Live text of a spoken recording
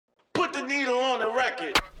Put the needle on the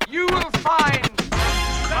record. You will find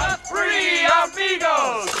the three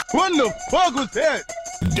amigos. What the fuck was that?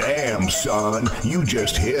 Damn, son, you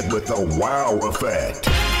just hit with the wow effect.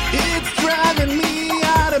 It's driving me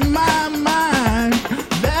out of my mind.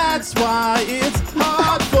 That's why it's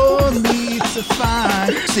hard for me to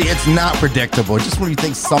find. See, it's not predictable. Just when you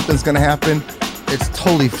think something's gonna happen, it's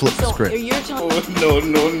totally flipped the script.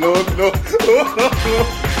 No.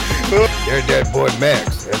 There's that boy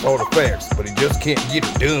Max. That's all the facts, but he just can't get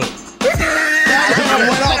it done. I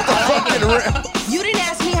went off the fucking rail. You didn't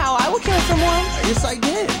ask me how I would kill someone. Yes, I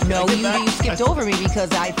did. No, you skipped over me because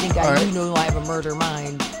I think you know I have a murder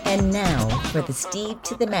mind. And now for the Steve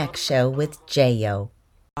to the Max show with J.O.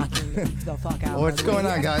 The fuck out. What's going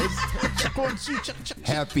on, guys?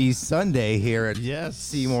 Happy Sunday here at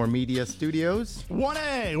Seymour Media Studios.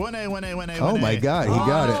 1A. Oh my God, he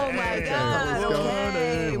got it. Oh my God.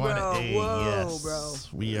 Okay, bro. 1A, Whoa, yes. bro.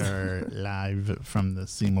 We are live from the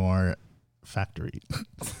Seymour factory.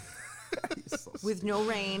 With no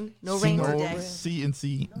rain. No rain today.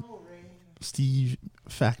 CNC Steve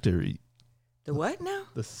factory. The what now?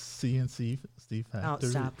 The CNC Steve Oh, factory.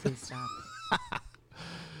 stop. Please stop.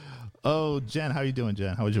 Oh, Jen, how you doing,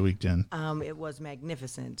 Jen? How was your week, Jen? It was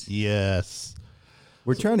magnificent. Yes.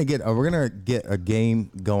 We're trying to get, we're going to get a game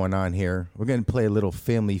going on here. We're going to play a little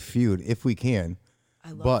Family Feud if we can.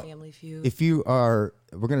 I love Family Feud. If you are,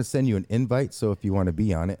 we're going to send you an invite. So if you want to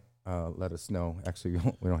be on it, let us know. Actually,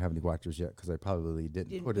 we don't have any watchers yet because I probably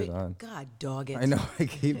didn't put it on. God dog it. I know. I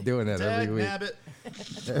keep doing that every week.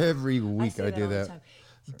 Dag-nabbit. Every week I do that.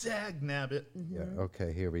 Dag-nabbit. Yeah.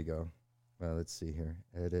 Okay, here we go. Well, let's see here.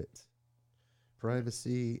 Edit.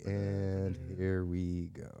 Privacy, and here we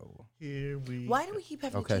go. Why do we keep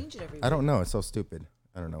having to change it every week? I don't know. It's so stupid.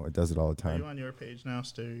 I don't know. It does it all the Are time. you on your page now,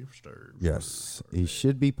 Steve? Yes. He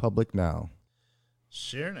should be public now.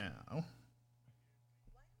 Share now. All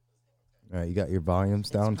right, you got your volumes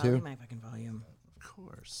down Probably too? my fucking volume. Of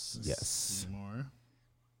course. Yes. Seymour.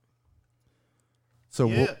 So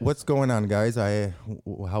Yeah. what's going on, guys?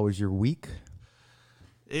 How was your week?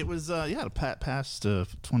 It was, the past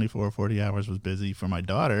 24, 40 hours was busy for my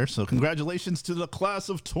daughter. So congratulations to the class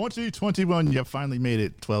of 2021. You finally made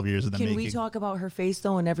it 12 years in the making. Can we talk about her face,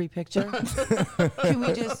 though, in every picture? Can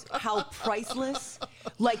we just, how priceless?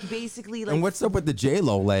 Like, basically, like. And what's up with the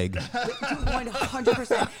J-Lo leg?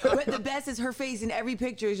 100%. But the best is her face in every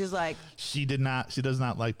picture is just like. She does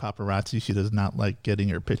not like paparazzi. She does not like getting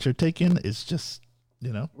her picture taken. It's just,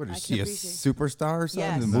 you know. What is she, a superstar or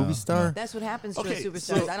something? Yes. A movie star? That's what happens to Okay,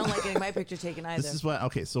 superstars. so- I don't like getting my picture taken either. This is why.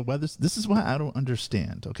 Okay, so this is why I don't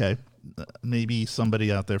understand. Okay, maybe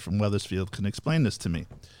somebody out there from Weathersfield can explain this to me.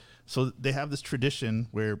 So they have this tradition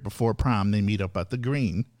where before prom they meet up at the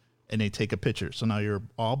green and they take a picture. So now you're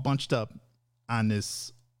all bunched up on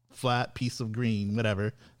this flat piece of green,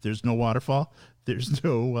 whatever. There's no waterfall. There's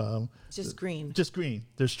no. Just green. Just green.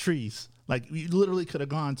 There's trees. Like you literally could have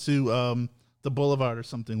gone to the boulevard or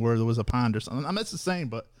something where there was a pond or something. I mean, it's the same,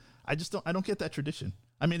 but I don't get that tradition.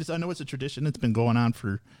 I mean, I know it's a tradition. It's been going on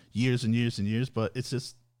for years and years and years, but it's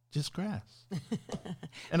just grass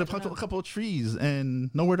and a couple of trees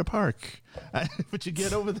and nowhere to park. But you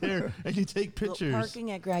get over there and you take pictures. Look,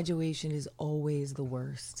 parking at graduation is always the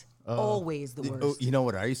worst. Always the worst. You know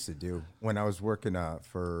what I used to do when I was working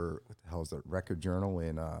for, what the hell is it, Record Journal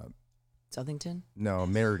in Southington? No,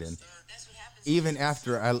 Meriden. Even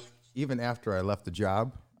after I left the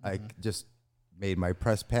job, I just made my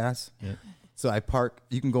press pass. Yeah. So I park.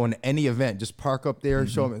 You can go into any event, just park up there,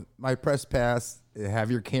 show them my press pass,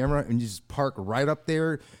 have your camera, and you just park right up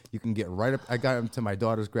there. You can get right up. I got them to my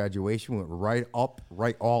daughter's graduation, went right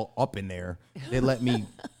all up in there. They let me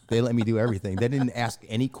do everything. They didn't ask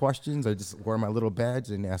any questions. I just wore my little badge.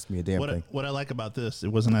 They didn't ask me a damn thing. What I like about this, it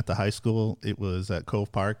wasn't at the high school. It was at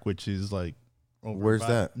Cove Park, which is like. Where's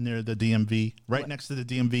that? Near the DMV, right next to the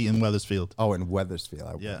DMV in Weathersfield. Oh, in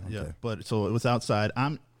Weathersfield. Yeah. Okay. But so it was outside.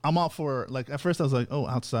 I'm all for, like, at first I was like, oh,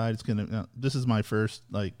 outside. It's gonna. This is my first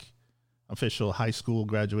like official high school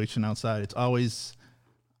graduation outside. It's always.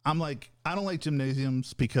 I'm like, I don't like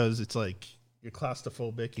gymnasiums because it's like you're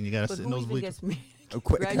claustrophobic and you gotta sit in those bleachers.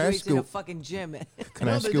 Graduates in a fucking gym. Can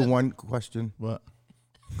I ask you one question? What?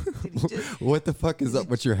 What the fuck is up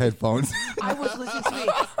with your headphones? I was listening to me.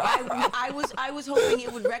 I was hoping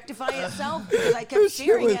it would rectify itself because I kept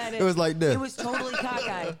staring at it. It was like this. It was totally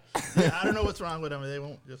cockeyed. Yeah, I don't know what's wrong with them. They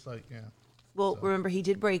won't just like Well, remember he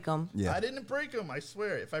did break them. Yeah. I didn't break them. I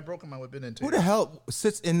swear. If I broke them, I would have been into. Who the hell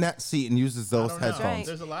sits in that seat and uses those headphones? Right.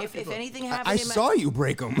 There's a lot of people. If anything happened, I saw you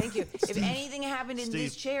break them. Thank you. If anything happened in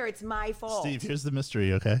this chair, it's my fault. Steve, here's the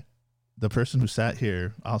mystery. Okay, the person who sat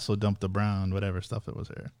here also dumped the brown whatever stuff that was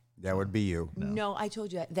here. That would be you. No, I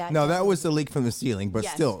told you that. No, that was the leak from the ceiling. But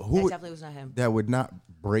Yes, still, that who would, definitely was not him. that would not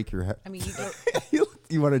break your head? I mean, you go.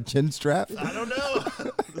 You want a chin strap? I don't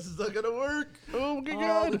know. This is not gonna work. Oh my Oh,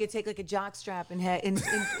 god. we could take like a jock strap and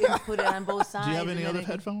put it on both sides. Do you have and any then other it-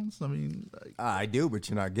 headphones? I mean, like, I do, but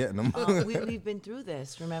you're not getting them. We've been through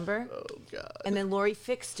this, remember? oh god. And then Lori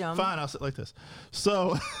fixed them. Fine, I'll sit like this.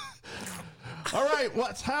 So, all right,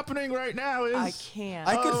 what's happening right now is I can't.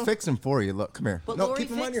 I could fix them for you. Look, come here. But no, Lori keep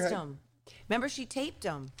them on your fixed head. them. Remember, she taped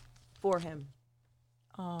them for him.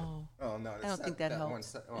 Oh. Oh no, I don't think that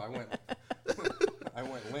helped. I went. I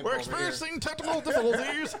went limp. we're over experiencing technical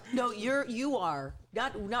difficulties. No, you are.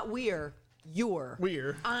 Not we're. You're.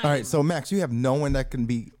 Weird. All right, so Max, you have no one that can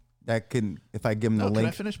if I give them the Oh, can I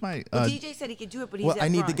link. finish my? Well, DJ said he could do it, but he's Well, at I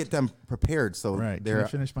need to front. get them prepared. So right. Can they're I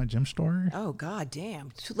finish my gym story? Oh God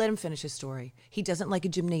damn! Let him finish his story. He doesn't like a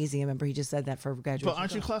gymnasium. Remember, he just said that for graduation. But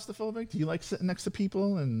aren't you claustrophobic? Do you like sitting next to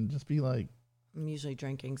people and just be like? I'm usually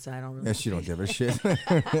drinking, so I don't really. Yeah, she don't give a shit.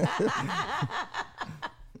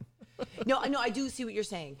 No, I do see what you're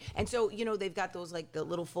saying. And so, they've got those like the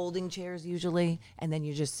little folding chairs usually, and then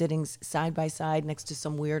you're just sitting side by side next to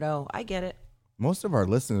some weirdo. I get it. Most of our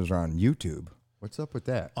listeners are on YouTube. What's up with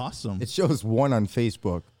that? Awesome. It shows 1 on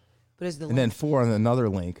Facebook, But is the and then 4 on another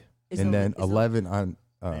link, Is and the- then is the- 11 on.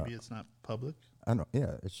 Maybe it's not public. I don't.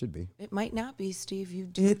 Yeah, it should be. It might not be, Steve. You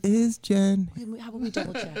do. It is, Jen. How about we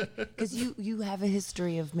double check? Because you have a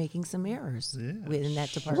history of making some errors within that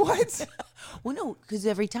department. What? Well, no, because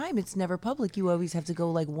every time it's never public. You always have to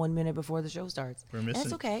go like 1 minute before the show starts. We're That's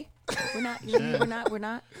missing- okay. We're not. We're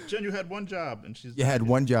not. Jen, you had one job, and she's. You had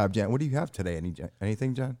one job, Jen. What do you have today?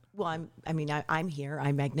 Anything, Jen? Well, I'm here.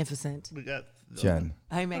 I'm magnificent. We got Jen.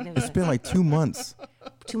 I'm It's magnificent. been like 2 months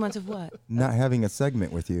 2 months of what? not having a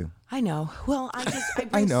segment with you. I know. Well, I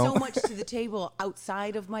bring know. so much to the table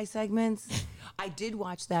outside of my segments. I did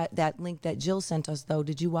watch that link that Jill sent us, though.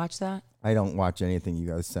 Did you watch that? I don't watch anything you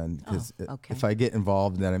guys send because okay. if I get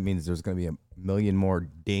involved, then it means there's going to be a million more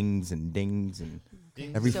dings and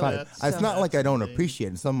every So- five. so- It's not like I don't Ding.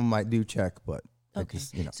 appreciate it. Some of them I do check, but I Okay.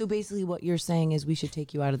 just, So basically, what you're saying is we should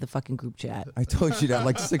take you out of the fucking group chat. I told you that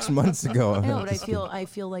like 6 months ago. I know, but I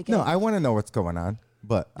feel like No, I want to know what's going on,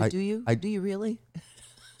 but do you? I Do you really?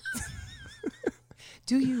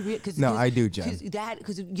 Do you? Cause, No, 'cause- I do, Jen.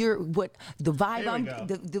 Because you're what the vibe Here we I'm go.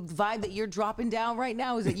 the vibe that you're dropping down right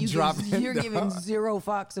now is that Dropping you're giving down. zero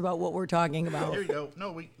fucks about what we're talking about. Here we go.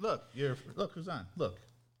 No, look who's on. Look,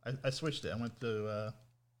 I switched it. I went to.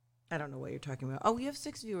 I don't know what you're talking about. Oh, we have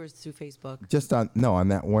 6 viewers through Facebook. just on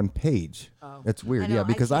that one page. Oh. It's weird, I know, yeah, I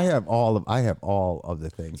because I can't- have all of the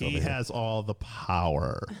things. over He here. has all the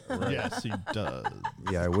power. Yes, he does.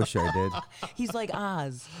 Yeah, I wish I did. He's like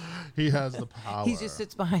Oz. He has the power. He just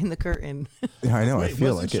sits behind the curtain. Yeah, I know. Wait, I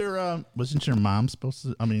feel like it. wasn't your mom supposed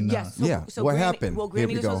to? I mean, Yes. Yeah, what Granny, happened? Well, Here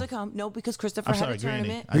Granny we was go. supposed to come. No, because Christopher I'm had sorry, a Granny.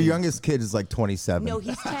 tournament. Your youngest kid is like 27. No,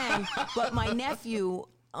 he's 10. But my nephew,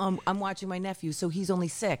 I'm watching my nephew, so he's only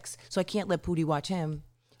 6. So I can't let Pootie watch him.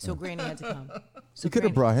 So Granny had to come. So You could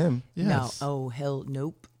have brought him. Yes. No. Oh hell,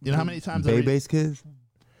 nope. You know how many times? I Bebe's kids.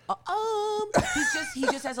 He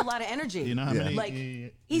just has a lot of energy. You know how many? Like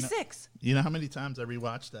he's 6. You know how many times I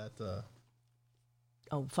rewatched that?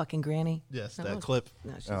 Oh, fucking Granny. Yes, No, that clip.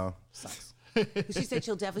 No, she Oh, sucks. She said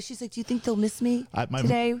she'll definitely. She's like, do you think they'll miss me My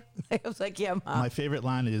today? I was like, yeah, Mom. My favorite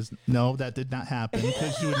line is, "No, that did not happen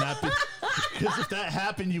because you would not be. Because if that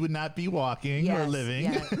happened, you would not be walking or Yes, living."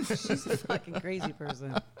 yeah. She's a fucking crazy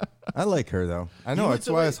person. I like her though. I know. went That's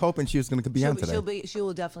to why I like- was hoping she was going to be on today. She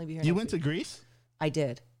will definitely be here. You next went to week. Greece? I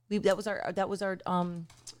did. That was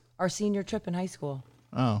our senior trip in high school.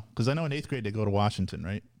 Oh, because I know in 8th grade they go to Washington,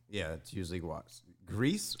 right? Yeah, it's usually what?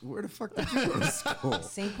 Greece? Where the fuck did you go to school?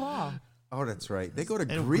 St. Paul. Oh, that's right. They go to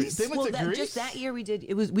And Greece. they went to Greece? Just that year we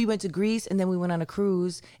did. We went to Greece and then we went on a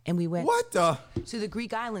cruise and we went What the? to the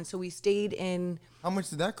Greek islands. So we stayed in. How much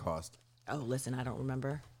did that cost? Oh, listen, I don't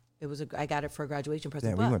remember. It was I got it for a graduation Yeah,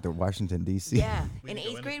 present. we but- went to Washington D.C. Yeah, in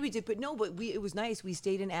 8th grade we did, but it was nice. We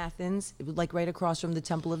stayed in Athens, it was like right across from the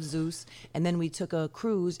Temple of Zeus, and then we took a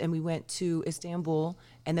cruise and we went to Istanbul,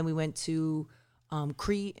 and then we went to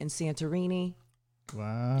Crete and Santorini.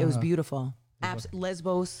 Wow. It was beautiful.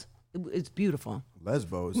 Lesbos, it's beautiful,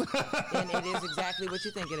 Lesbos. and it is exactly what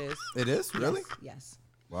you think it is. It is really. Yes,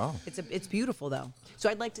 Wow. it's beautiful though. So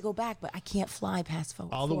I'd like to go back, but I can't fly past four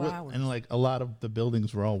hours. And like a lot of the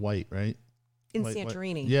buildings were all white, right? In White, white.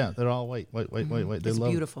 Santorini, Yeah, they're all white. White. They It's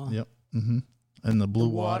love beautiful. Yep. Mm-hmm. And the blue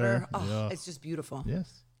water. Oh, Yeah. it's just beautiful. Yes.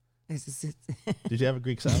 Did you have a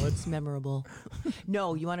Greek salad? It's memorable.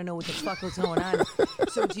 No, you want to know what the fuck was going on?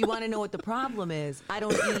 So do you want to know what the problem is? I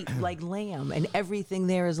don't eat like lamb, and everything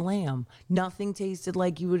there is lamb. Nothing tasted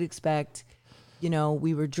like you would expect. You know,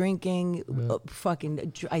 we were drinking.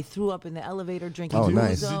 I threw up in the elevator drinking. Oh,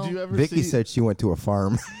 nice. Ouzo. Did you ever Vicky see? said she went to a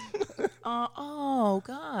farm. Oh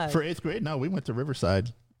God. For 8th grade? No, we went to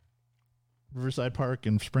Riverside Park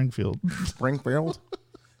in Springfield. Springfield.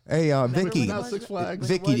 Hey, Vicky. Not Six Flags.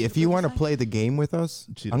 Vicky, if you want to play the game with us,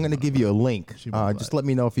 I'm going to give you a link. won't Just play. let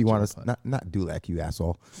me know if you want to. Not Dulac, you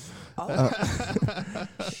asshole.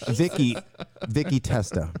 Vicky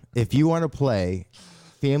Testa. If you want to play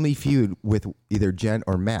Family Feud with either Jen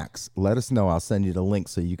or Max, let us know. I'll send you the link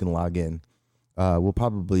so you can log in. We'll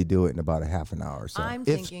probably do it in about a half an hour or so. I'm if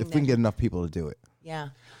thinking we can that- get enough people to do it. Yeah.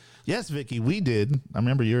 Yes, Vicky, we did. I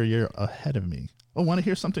remember you're a year ahead of me. Oh, want to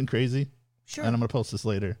hear something crazy? Sure. And I'm going to post this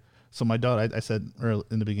later. So my daughter, I said early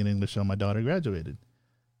in the beginning of the show, my daughter graduated.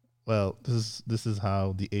 Well, this is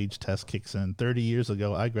how the age test kicks in. 30 years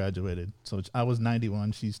ago, I graduated. So I was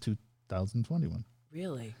 91. She's 2021.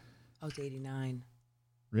 Really? I was 89.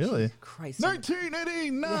 Really? Christ.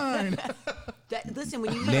 1989. Listen,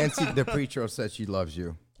 when you Nancy the preacher said she loves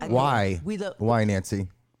you. I- Why? we lo- Why, Nancy?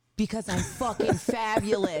 Because I'm fucking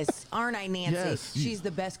fabulous, aren't I, Nancy? Yes. She's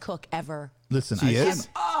the best cook ever. Listen, She I is?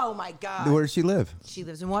 Oh my God. Where does she live? She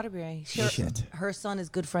lives in Waterbury. Shit. Her son is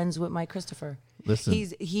good friends with my Christopher. Listen.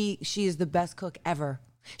 She is the best cook ever.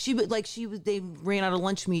 They ran out of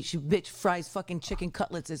lunch meat. She bitch fries fucking chicken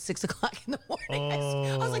cutlets at 6 o'clock in the morning.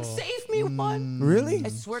 I was like, save me one. Really? I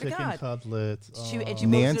swear to chicken God. cutlets. She posted a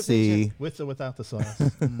Nancy. picture. With or without the sauce?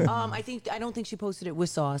 I don't think she posted it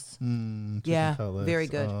with sauce. Chicken Yeah, cutlets. very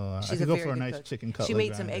good. Oh, I She's could a go very for a good nice cook. chicken cutlet She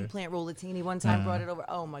made some grinder. eggplant rollatini one time, brought it over.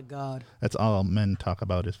 Oh my God. That's all men talk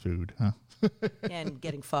about is food, huh? And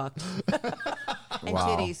getting fucked. And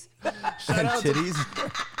Wow. titties. And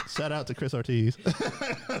titties? Shout out to Chris Ortiz.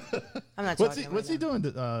 I'm not What's talking he? What's he right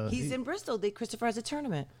doing? now. He's in Bristol. Christopher has a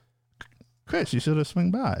tournament. Chris, you should have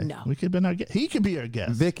swung by. No. We could have been our guest. He could be our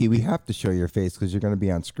guest. Vicky, we have to show your face because you're going to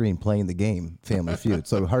be on screen playing the game Family Feud.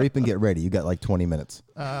 So hurry up and get ready. You got like 20 minutes.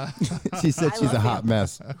 She said I she's a love hot him.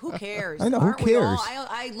 mess. Who cares? I know, who Aren't we all? cares?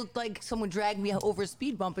 I looked like someone dragged me over a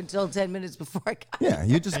speed bump until 10 minutes before I got Yeah,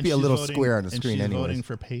 you just And be a she's little voting- square on the and screen she's anyway. voting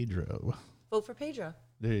for Pedro. Vote for Pedro.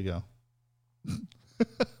 There you go.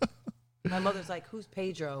 My mother's like, who's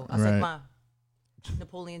Pedro? I was Right. like, Ma,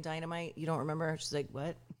 Napoleon Dynamite. You don't remember? She's like,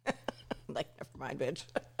 what? Like, never mind, bitch.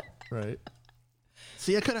 Right.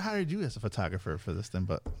 See, I could have hired you as a photographer for this thing,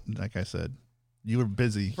 but like I said, you were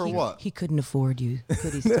busy. For what? He couldn't afford you,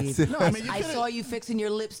 could he, Steve? No, I mean, you I could've- saw you fixing your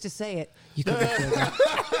lips to say it. You couldn't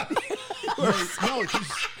afford it. No,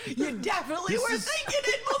 You definitely This were is- thinking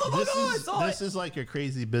it, motherfucker. I saw this it. is like your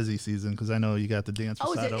crazy busy season because I know you got the dance.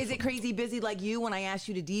 Oh, recital is it from- crazy busy like you when I asked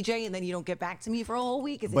you to DJ and then you don't get back to me for a whole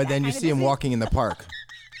week? Is it But that then you kind of see him busy? walking in the park.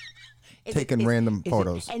 Is taking random is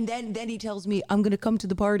photos. And then he tells me, I'm going to come to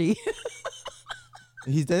the party.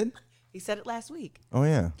 He did? He said it last week. Oh,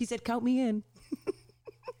 yeah. He said, count me in.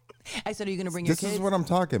 I said, are you going to bring your This kids? is what I'm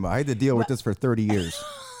talking about. I had to deal with this for 30 years.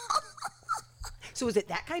 So is it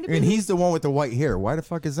that kind of And busy? he's the one with the white hair. Why the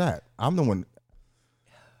fuck is that? I'm the one.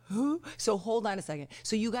 So hold on a second.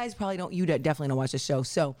 So you guys probably don't, you definitely don't watch the show.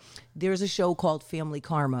 So there's a show called Family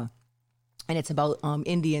Karma. And it's about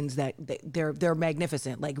Indians that they're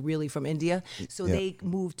magnificent, like really from India. So Yeah. they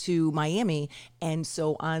moved to Miami, and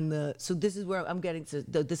so this is where I'm getting to.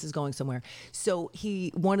 This is going somewhere. So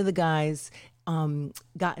one of the guys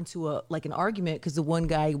got into an argument because the one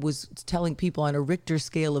guy was telling people on a Richter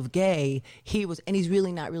scale of gay, and he's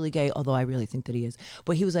really not really gay, although I really think that he is.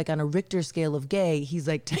 But he was like on a Richter scale of gay, he's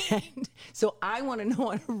like 10. So I want to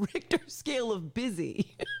know on a Richter scale of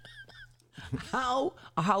busy.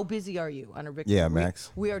 How busy are you on a Richter? Yeah,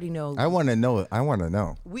 Max. We already know. I want to know. I want to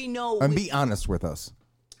know. We know. And be honest with us.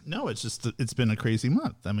 No, it's been a crazy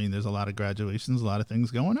month. I mean, there's a lot of graduations, a lot of things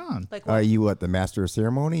going on. like Are you at the master of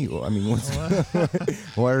ceremony? I mean,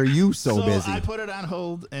 why are you so busy? I put it on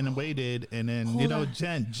hold and waited, and then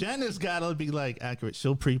Jen has got to be like accurate.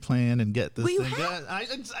 She'll pre-plan and get this Well, you thing. have- I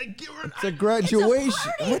give her. It's a graduation.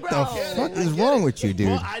 party, What bro. the fuck is wrong with you, dude?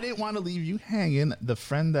 Well, I didn't want to leave you hanging. The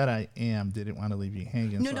friend that I am didn't want to leave you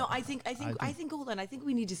hanging. No, so no. I think. Hold on. I think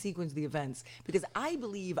we need to sequence the events because I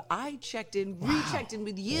believe I rechecked in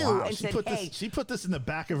with you Wow, and she said, put "Hey, this. She put this in the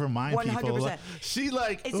back of her mind. 100%. People. She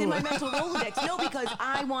like. it's in my mental Rolodex." No, because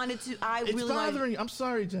I wanted to. It's really wanted. bothering you. I'm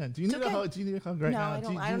sorry, Jen. Do you need okay. a hug? Do you need a hug right No, now? I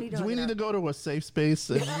don't- I don't need a Do hug we right need now. to go to a safe space?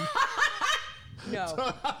 And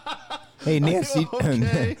No. Hey, Nancy.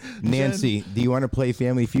 okay, Nancy, do you want to play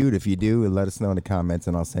Family Feud? If you do, let us know in the comments,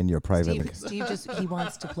 and I'll send you a private. Steve he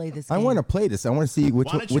wants to play this I game. want to play this. I want to see which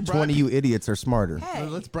Why don't you which one bribe of you idiots are smarter. Hey,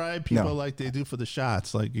 Let's bribe people No. like they do for the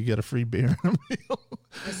shots. Like you get a free beer and a meal.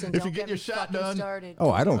 listen, if you don't get your me shot fucking done. started.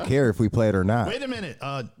 Oh, I don't care if we play it or not. Wait a minute.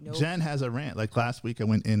 Jen has a rant. Like last week, I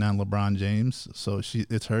went in on LeBron James, so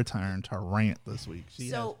it's her turn to rant this week.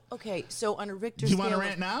 So on a Richter Do you scale, want to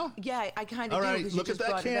rant now? Yeah, I kind of All do. right, because you look at just that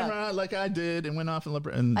brought it up. camera like I did and went off on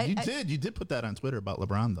LeBron. And I- you did put that on Twitter about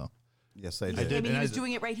LeBron though. Yes, I I did. did. mean, he and was I-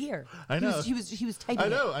 doing it right here. I know. He was typing I it.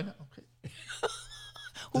 know. Okay.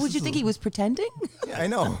 What would you think he was pretending? Yeah, I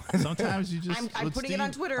know. Sometimes you just. I'm with putting it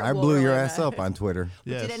on Steve- Twitter. I Well, blew your really, ass man. up on Twitter.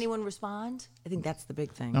 Yes. Did anyone respond? I think that's the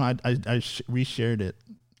big thing. No, I reshared it.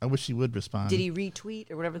 I wish he would respond. Did he retweet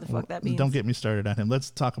or whatever the fuck that means? Don't get me started on him. Let's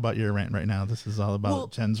talk about your rant right now. This is all about Well-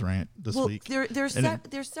 Jen's rant this well, week. there's And it-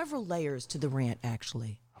 there's several layers to the rant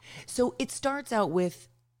actually. So it starts out with,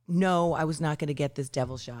 no, I was not going to get this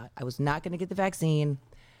devil shot. I was not going to get the vaccine.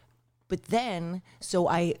 But then, so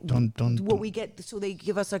I, we get, so they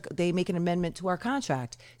give us they make an amendment to our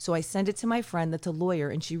contract. So I send it to my friend that's a lawyer,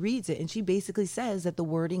 and she reads it, and she basically says that the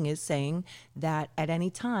wording is saying that at any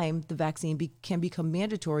time the vaccine can become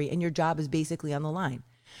mandatory, and your job is basically on the line.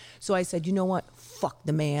 So I said, you know what? Fuck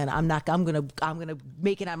the man. I'm gonna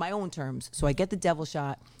make it on my own terms. So I get the devil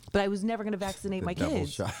shot, but I was never gonna vaccinate my devil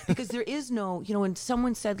kids shot. because there is no, when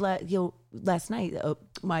someone said, last night,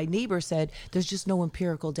 my neighbor said, there's just no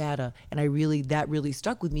empirical data, and that really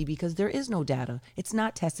stuck with me because there is no data. It's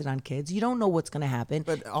not tested on kids. You don't know what's gonna happen.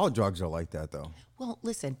 But all drugs are like that, though. Well,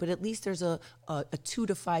 listen, but at least there's a 2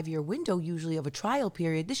 to 5 year window usually of a trial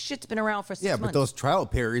period. This shit's been around for 6 months. Yeah, but those trial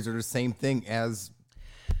periods are the same thing as,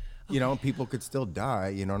 people could still die.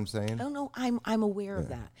 You know what I'm saying? Oh no, I'm aware of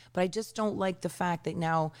that, but I just don't like the fact that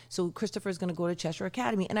now. So Christopher's going to go to Cheshire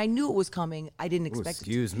Academy, and I knew it was coming. I didn't Ooh, expect it.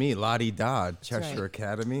 excuse me, Lottie Dodd, Cheshire right.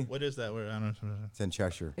 Academy. What is that word? I don't know. It's in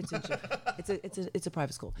Cheshire. It's a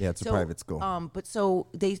private school. Yeah, it's a private school. But so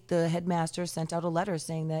the headmaster sent out a letter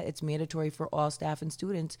saying that it's mandatory for all staff and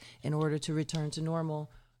students in order to return to normal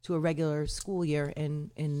to a regular school year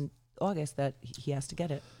in August that he has to get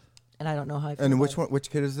it. And I don't know how I feel And about which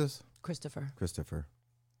kid is this? Christopher. Christopher.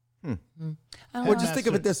 I don't Well, know. just think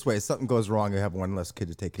of it this way: if something goes wrong, you have one less kid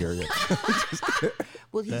to take care of you.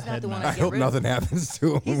 Well, he's not the one I I'd get hope rid of. nothing happens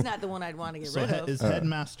to him. He's not the one I'd want to get So rid of. is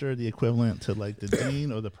headmaster the equivalent to like the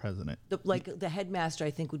dean or the president? The headmaster,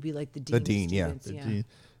 I think, would be like the dean. of dean, yeah. students, The dean.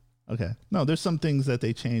 Okay. No, there's some things that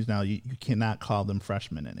they changed now. You cannot call them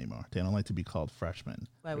freshmen anymore. They don't like to be called freshmen.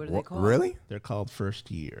 Why? What are they called? Really? They're called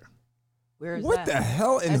first year. Where is What that? the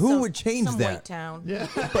hell? And That's who some- would change some that? White town. Yeah.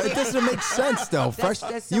 But it doesn't make sense, though. that's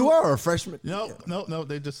You some- are a freshman. No.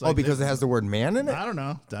 They just Oh, because it has the word man in it? I don't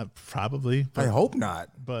know. That probably. I hope not.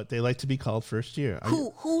 But they like to be called first year.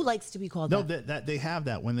 Who likes to be called No, that? that they have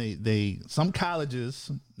that when they some colleges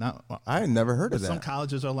not. I had never heard of Some that.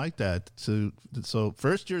 colleges are like that. So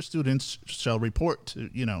first year students shall report to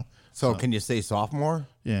So can you say sophomore?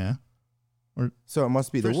 Yeah. So it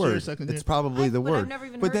must be the First year, word. second year. It's probably the but I've word. never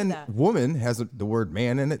even but heard of then that. woman has the word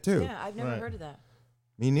man in it too. Yeah, I've never Right. heard of that.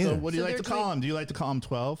 Me neither. So what do you So like to they're call them? Do you like to call them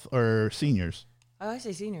 12 or seniors? Oh, I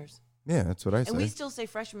say seniors. Yeah, that's what I say. And we still say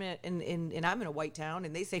freshmen, and I'm in a white town,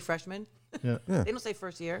 and they say freshmen. Yeah. Yeah. They don't say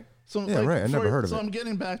first year. So Yeah, right. I never heard of so it. I'm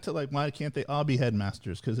getting back to why can't they all be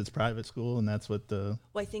headmasters? Because it's private school and that's what the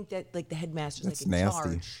Well, I think that the headmaster's That's like in nasty.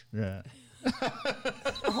 charge. yeah.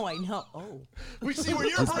 Oh, I know. Oh, We see where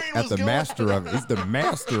your brain At the master of it. He's the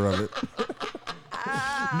master of it.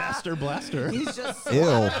 Master Blaster. he's just Ew.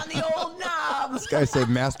 slapping on the old knob. This guy said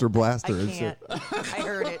master blaster. I It's can't. I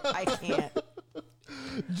heard it. I can't.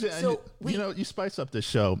 Jen, So, wait. you spice up the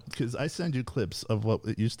show because I send you clips of what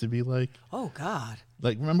it used to be like. Oh God.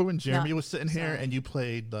 Like, remember when Jeremy No, was sitting here sorry. and you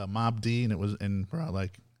played Mob D and it was we're all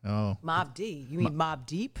like, oh, Mob D. You mean Mob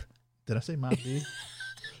Deep? did I say Mob D?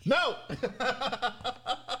 No.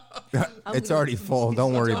 It's already full.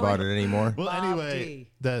 Don't worry about it anymore. Well, Mobb anyway,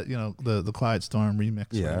 D. the Quiet Storm remix,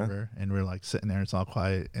 Yeah. whatever, and we're like sitting there, it's all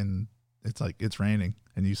quiet, and it's like it's raining,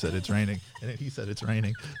 and you said it's raining, and then he said it's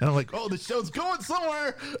raining, and I'm like, oh, the show's going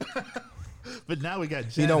somewhere. But now we got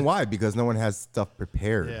Jen. You know why? Because no one has stuff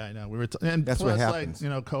prepared. Yeah, I know. We were, and That's plus, what happens.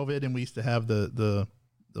 like COVID, and we used to have the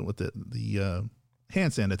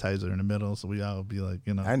hand sanitizer in the middle, so we all be like,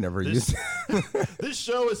 I never this, used. this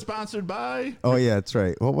show is sponsored by. Oh yeah, that's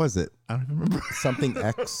right. What was it? I don't remember. Something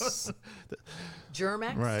X.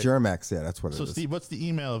 Germex? Right. Germex. Yeah, that's what So it is. Steve, what's the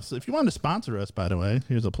email? So if you want to sponsor us, by the way,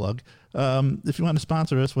 here's a plug. If you want to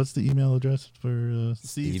sponsor us, what's the email address for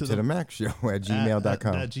Steve Steve to the Max Show at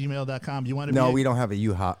gmail.com. At gmail.com. You want to? No, we don't have a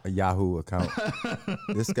Yahoo account.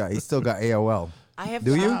 This guy, he's still got AOL. I have.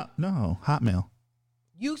 Do you? No, Hotmail.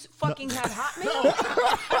 You fucking have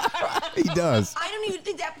Hotmail? He does. I don't even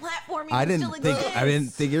think that platform even I didn't still think. exists. I didn't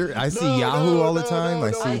figure. I see Yahoo all the time.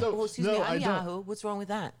 I see. Well, excuse me, No, I'm I don't. Yahoo. What's wrong with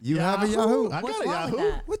that? You have a Yahoo. I What's got a wrong with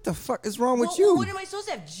Yahoo. that? What the fuck is wrong with Well, you? what am I supposed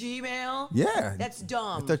to have? Gmail? Yeah. That's I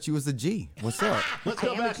dumb. thought you was a G. What's up? Let's I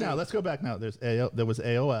go am a back G. now. Let's go back now. There was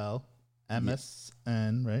AOL,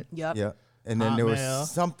 MSN, right? Yep. Yeah. And then there Hotmail,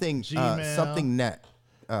 was something. Gmail. Something net.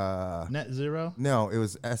 Net Zero. No, it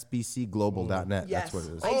was sbcglobal.net. Yes. That's what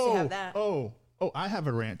it is. I used to have that. Oh, I have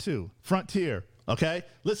a rant too. Frontier. Okay,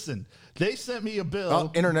 listen. They sent me a bill.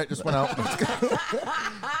 Oh, internet just went out.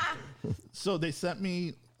 So they sent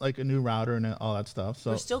me like a new router and all that stuff. So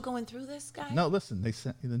We're still going through this, guy? no, listen. They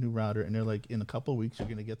sent me the new router and they're like, in a couple of weeks you're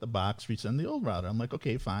gonna get the box. Resend the old router. I'm like,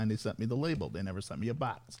 okay, fine. They sent me the label. They never sent me a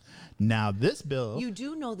box. Now this bill. You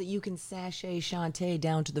do know that you can sashay Shantae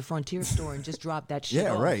down to the Frontier store and just drop that shit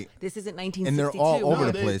Yeah, off. right. This isn't And 1962. they're all over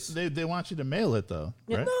the they, place. They want you to mail it though,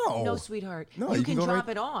 right? No. sweetheart. No, you can go drop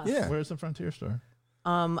right- it off. Yeah. Where's the Frontier store?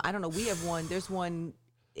 I don't know. We have one. There's one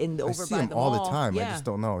in the, I over see by them the all mall. the time. Yeah. I just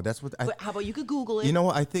don't know. That's what. But how about you could Google it? You know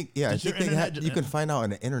what? I think. Yeah, I Does your think they internet- you can find out on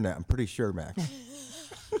the internet. I'm pretty sure, Max.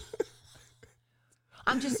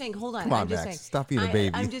 I'm just saying. Hold on. Come on, I'm just Max. saying. Stop being a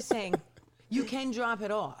baby. I'm just saying. You can drop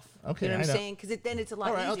it off. Okay, You know what I I'm know. saying? Because then it's a lot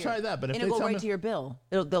All right, easier. I'll try that, but if and they it'll go tell right me- to your bill.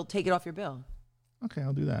 They'll take it off your bill. Okay,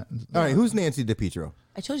 I'll do that. All right, who's Nancy DePietro?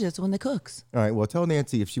 I told you that's the one that cooks. All right, well, tell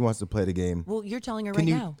Nancy if she wants to play the game. Well, you're telling her Can right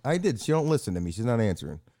you? now. I did. She don't listen to me. She's not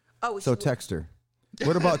answering. Oh, So she- text her.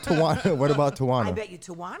 What about Tawana? What about Tawana? I bet you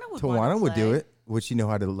Tawana would. Tawana wanna would do play. it. Would she know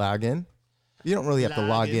how to log in? You don't really have to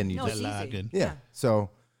log in. You No, just it's log easy. in. yeah. So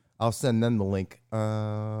I'll send them the link.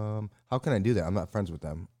 How can I do that? I'm not friends with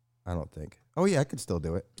them. I don't think. Oh yeah, I could still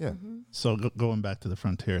do it. Yeah. Mm-hmm. So going back to the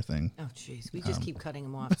Frontier thing. Oh, jeez. We just keep cutting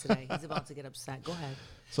him off today. He's about to get upset. Go ahead.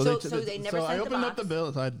 So they never so sent I the opened box. up the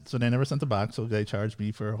bill. So they never sent the box. So they charged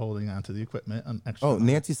me for holding onto the equipment. An extra Oh,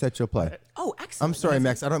 money. Nancy said she'll play. Oh, excellent. I'm sorry,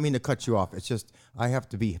 Max. I don't mean to cut you off. It's just I have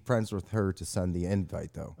to be friends with her to send the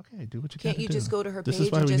invite, though. Okay, do what you Can't gotta you do. just go to her This page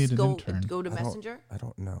is why and we just need go an intern. go to I don't- Messenger? I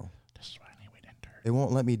don't know. This is why I need an intern. It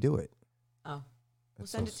won't let me do it. Oh, well,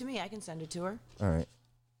 That's send so it to me. I can send it to her. All right.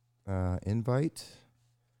 Invite.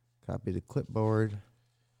 Copy to clipboard.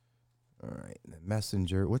 All right.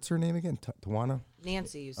 Messenger. What's her name again? Tawana?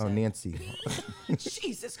 Nancy, you said. Oh, Nancy.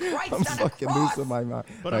 Jesus Christ! I'm on a fucking cross. losing my mind.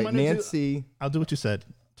 But All I'm right, gonna do- Nancy. I'll do what you said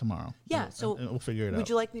tomorrow. Yeah, And- so and we'll figure it out. Would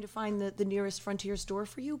you like me to find the nearest Frontier store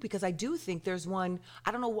for you? Because I do think there's one.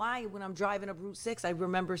 I don't know why when I'm driving up Route 6, I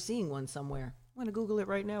remember seeing one somewhere. I'm going to Google it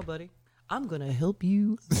right now, buddy. I'm going to help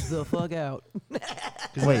you the fuck out.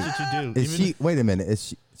 'Cause Wait, that's what you do. Is Even she? Wait a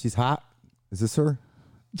minute. She's hot? Is this her?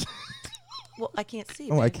 Well, I can't see.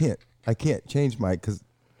 Oh, I babe. can't change my because.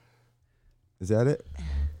 Is that it?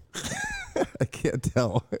 I can't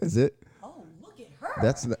tell. Is it? Oh, look at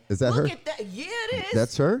her. Is that her? Look at that. Yeah, it is.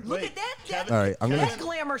 That's her? Look Wait, at that. Kevin- All right, I'm gonna. That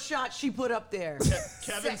glamour shot she put up there.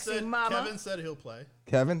 Kevin Sexy said. mama. Kevin said he'll play.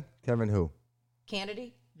 Kevin who?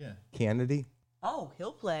 Kennedy? Yeah. Kennedy. Oh,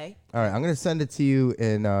 he'll play. All right, I'm gonna send it to you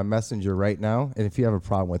in Messenger right now, and if you have a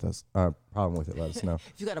problem with it, let us know.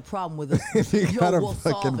 If you got a problem with us, If you got a we'll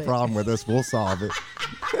solve fucking it. problem with us, we'll solve it.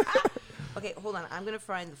 Okay, hold on. I'm going to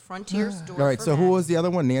find the Frontier store. All right, for so who men. was the other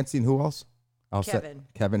one? Nancy and who else? Kevin.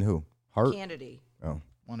 Kevin who? Hart. Kennedy. Oh,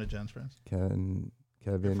 One of Jen's friends. Kevin.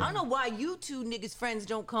 I don't know why you two niggas' friends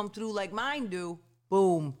don't come through like mine do.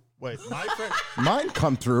 Boom. Wait, my friend. Mine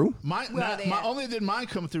come through. My, Where are they at? only did mine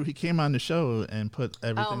come through. He came on the show and put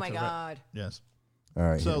everything. Oh, my to God. Yes. All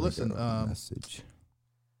right. So here we listen, go. Message.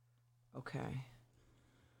 Okay.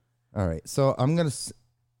 All right, so I'm gonna.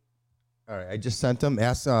 All right, I just sent them.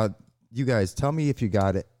 Ask you guys. Tell me if you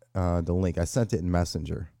got it. The link. I sent it in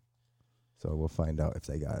Messenger, so we'll find out if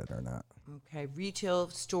they got it or not. Okay. Retail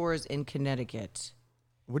stores in Connecticut.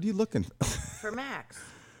 What are you looking for? For Max.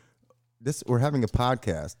 We're having a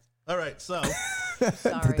podcast. All right. So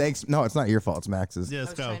Sorry. Thanks. No, it's not your fault. It's Max's. yeah,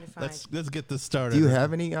 let's was go. trying to find- Let's get this started. Do you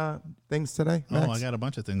have any things today? Oh, Max? I got a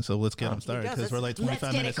bunch of things, so let's get them started does. because we're like Let's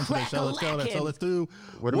 25 get minutes it into the show. Let's go. crack-a-lackin'. So let's do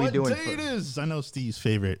What are we doing day it first? is. I know Steve's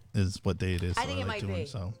favorite is what day it is. I so think it like might doing, be.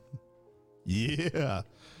 So, yeah.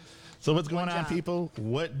 So what's going on, job. people?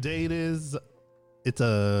 What day it is? It's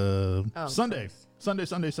a Oh, Sunday. Chris.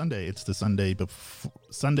 Sunday. It's the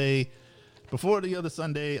Sunday before the other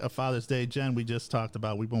Sunday of Father's Day. Jen, we just talked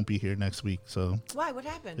about we won't be here next week. So Why? What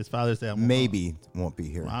happened? it's Father's Day. I won't- Maybe won't be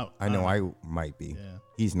here. Wow. I know I might be. Yeah.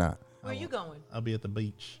 He's not. Where are you going? I'll be at the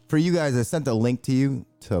beach. For you guys, I sent a link to you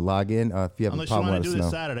to log in. If you have Unless a you problem, want let to us do know.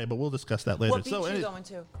 this Saturday, but we'll discuss that later. What beach are you going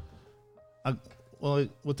to? Well,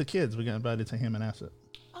 with the kids, we got invited to Hammonasset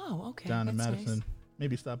Oh, okay. down in That's Madison. nice.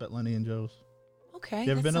 Maybe stop at Lenny and Joe's. Okay.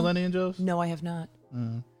 You ever that been to sounds- Lenny and Joe's? No, I have not.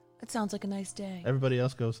 That sounds like a nice day. Everybody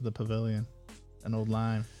else goes to the Pavilion, an old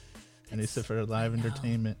lime, and they sit for live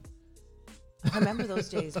entertainment. I remember those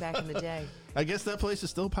days back in the day. I guess that place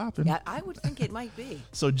is still popping. Yeah, I would think it might be.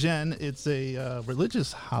 So, Jen, it's a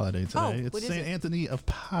religious holiday today. Oh, It's what is St. it? Anthony of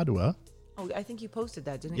Padua. Oh, I think you posted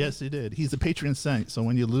that, didn't you? Yes, he did. He's the patron saint. So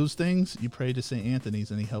when you lose things, you pray to St.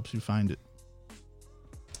 Anthony's, and he helps you find it.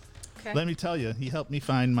 Okay. Let me tell you, he helped me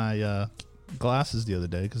find my glasses the other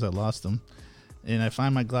day because I lost them. And I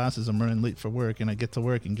find my glasses. I'm running late for work, and I get to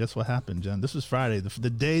work, and guess what happened, Jen? This was Friday, the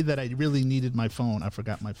day that I really needed my phone. I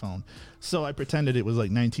forgot my phone, so I pretended it was like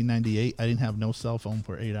 1998. I didn't have no cell phone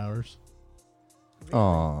for 8 hours.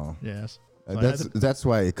 Oh, Yes, So I had to- that's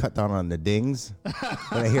why I cut down on the dings that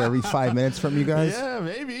I hear every 5 minutes from you guys. yeah,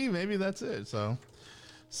 maybe that's it. So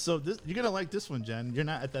this, you're gonna like this one, Jen. You're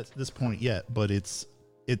not at this point yet, but it's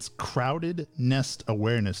Crowded Nest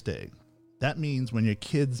Awareness Day. That means when your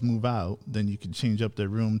kids move out, then you can change up their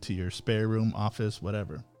room to your spare room, office,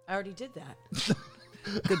 whatever. I already did that.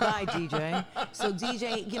 Goodbye, DJ. So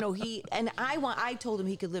DJ, I told him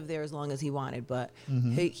he could live there as long as he wanted, but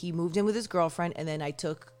he moved in with his girlfriend, and then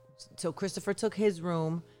Christopher took his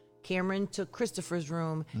room, Cameron took Christopher's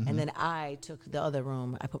room, and then I took the other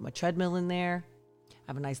room. I put my treadmill in there. I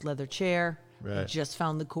have a nice leather chair. I Right. just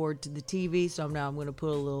found the cord to the TV, so now I'm going to put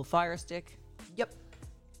a little Fire Stick. Yep,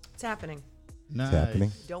 it's happening. Nice. It's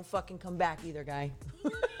happening. Don't fucking come back either, guy.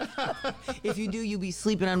 If you do, you'll be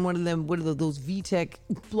sleeping on one of them. What are those VTech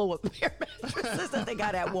blow-up air mattresses that they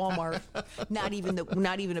got at Walmart? Not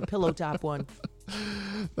even a pillow top one.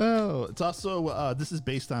 Oh, it's also this is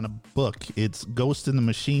based on a book. It's Ghost in the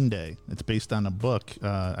Machine Day. It's based on a book.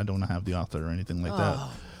 I don't have the author or anything like that,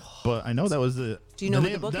 but I know that was the. Do you know what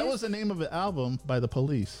name, the book that is? was the name of an album by the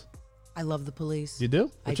Police. I love the Police. You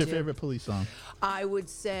do? What's I your do. favorite Police song? I would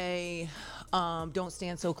say, "Don't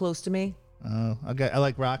Stand So Close to Me." I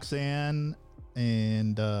like Roxanne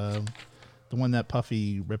and the one that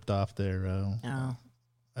Puffy ripped off there. Oh,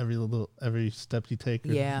 Every step you take.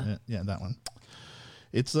 Yeah. yeah, that one.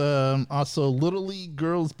 It's also Little League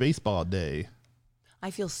Girls Baseball Day. I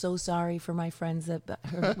feel so sorry for my friends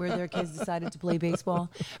where their kids decided to play baseball,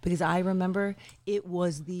 because I remember it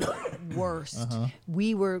was the worst.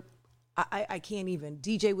 We were. I can't even.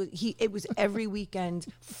 DJ was it was every weekend,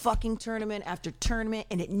 fucking tournament after tournament,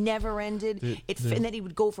 and it never ended. And then he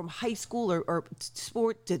would go from high school or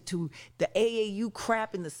sport to the AAU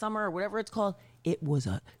crap in the summer or whatever it's called. It was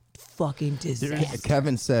a fucking disaster.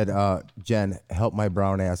 Kevin said, Jen, help my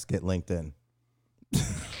brown ass get LinkedIn.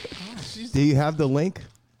 Do you have the link?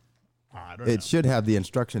 I don't know. It should have the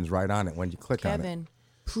instructions right on it when you click on it. Kevin,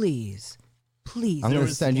 please. I'm going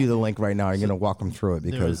to send you the link right now. You're going to walk them through it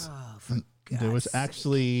because There was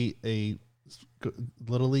actually a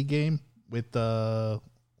Little League game with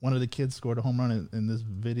one of the kids scored a home run, and this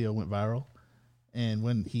video went viral. And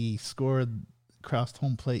when he scored, crossed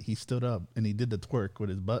home plate, he stood up and he did the twerk with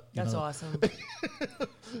his butt. That's awesome.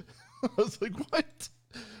 I was like, what?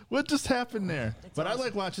 What just happened there? But I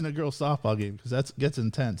like watching a girls softball game because that gets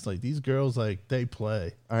intense. Like these girls, like they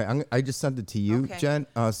play. all right, I just sent it to you, Okay. Jen.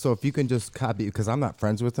 So if you can just copy, because I'm not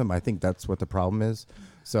friends with them, I think that's what the problem is.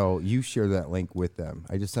 So you share that link with them.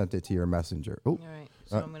 I just sent it to your messenger. Oh, All right,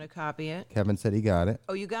 so I'm going to copy it. Kevin said he got it,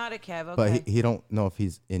 Oh, you got it, Kev. Okay. but he don't know if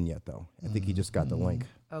he's in yet though. I think he just got the link.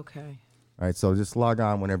 Okay. All right, so just log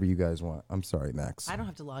on whenever you guys want. I'm sorry, Max. I don't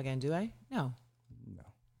have to log in, do I? No.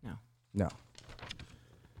 No.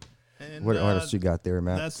 And, What else you got there,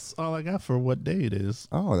 Max? That's all I got for what day it is.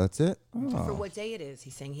 Oh, that's it. For Oh. what day it is,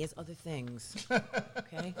 he's saying he has other things.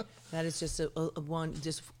 Okay, that is just a one,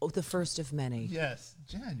 just the first of many. Yes,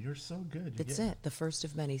 Jen, you're so good. That's it, the first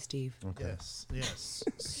of many, Steve. Yes.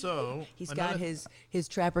 So He's got his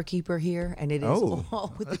trapper keeper here, and it is Oh.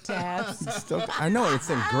 all with the tabs. Still, I know it's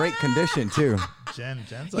in great condition too. Jen's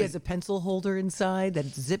He like has a pencil holder inside that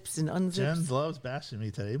zips and unzips. Jen loves bashing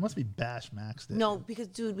me today. It must be Bash Max Day. No, because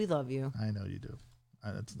dude, we love you. I know you do.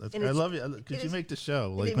 And I love you because you make the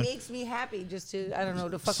show. It makes me happy just to, I don't know,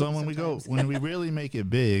 to fuck So with you when we really make it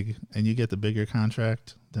big and you get the bigger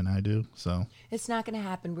contract than I do, so it's not going to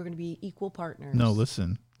happen. We're going to be equal partners. no,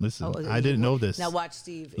 listen. Oh, I didn't know this. Now watch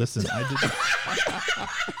Steve. Listen,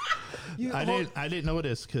 I didn't know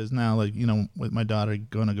this because now, like, you know, with my daughter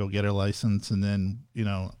going to go get her license and then, you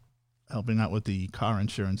know, helping out with the car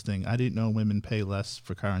insurance thing, I didn't know women pay less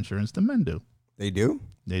for car insurance than men do. They do?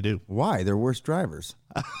 They do. Why? They're worse drivers.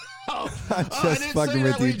 I'm just didn't fucking say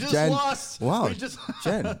with that. you, We just Jen. lost. Wow, We just-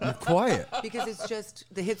 Jen, you're quiet. Because it's just,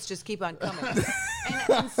 the hits just keep on coming.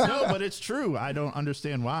 No, but it's true. I don't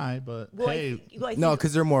understand why, but Well, hey, No,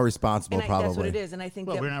 because they're more responsible, and probably. that's what it is. And I think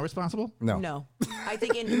what, that we're not responsible? No. I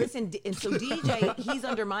think, and listen, and so DJ, he's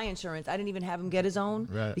under my insurance. I didn't even have him get his own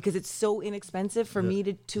Right. because it's so inexpensive for me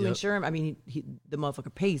to Yep. insure him. I mean, the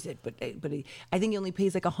motherfucker pays it, but I think he only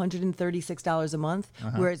pays like $136 a month.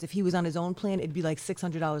 Whereas if he was on his own plan, it'd be like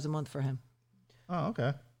 $600 a month for him. Oh,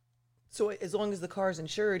 okay. So as long as the car's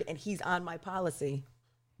insured and he's on my policy.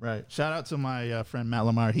 Right. Shout out to my friend Matt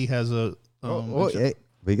Lamar. He has a. Hey,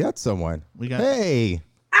 we got someone. We got- Hey,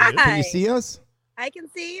 Hi. can you see us? I can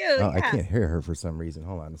see you. Oh, I yeah. can't hear her for some reason.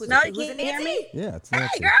 Hold on a second. No, you Was can't it hear me? Yeah, it's Hey,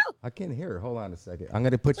 Nancy. girl. I can't hear her. Hold on a second. I'm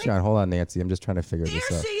going to put you on. Hold on, Nancy. I'm just trying to figure There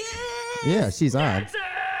this out. she is. Yeah, she's on.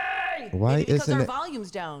 Why Maybe because isn't our it?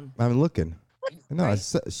 volume's down. I'm looking. No,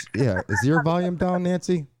 yeah. Is your volume down,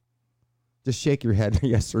 Nancy? Just shake your head,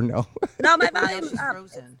 yes or no. No, my Now volume's she's up.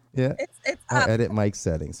 frozen. Yeah. It's I'll up. edit mic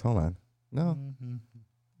settings. Hold on. No. Mm-hmm.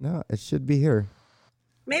 No, it should be here.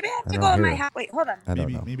 Maybe I have I to don't go in hear my it. house. Wait, hold on. I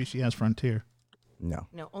don't know. Maybe she has Frontier. No.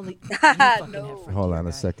 No, only you fucking have No. Frontier, Hold on guy.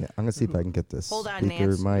 a second. I'm going to see if I can get this. Hold on, speaker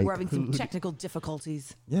Nance. mic. We're having some technical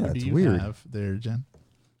difficulties. Yeah, What it's do you weird. have there, Jen?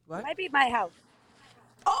 What? Might be my house.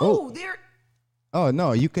 Oh, there. Oh,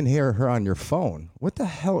 no, you can hear her on your phone. What the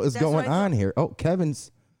hell is That's what going I thought. on here? Oh,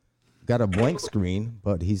 Kevin's got a blank screen,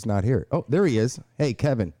 but he's not here. Oh, there he is. Hey,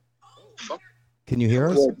 Kevin. Can you hear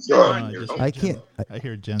us? I can't. I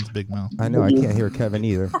hear Jen's big mouth. I know I can't hear Kevin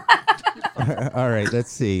either. All right,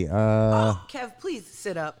 let's see. Kev, please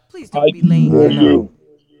sit up. Please don't be late. I know.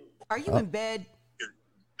 Are you in bed?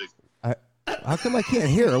 How come I can't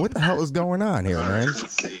hear her? What the hell is going on here, man?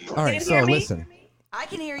 All right, you so hear me? listen. I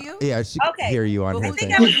can hear you. Yeah, she Okay. can hear you on But her who's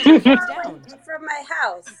thing. I was down. from my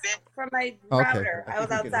house, from my router. I was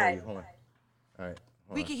think we can hear outside. you. Hold on. All right.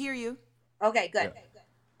 We can hear you. Okay, good.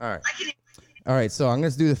 All right. All right, so I'm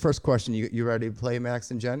going to do the first question. You ready to play,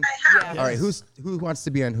 Max and Jen? Yeah. All right, who wants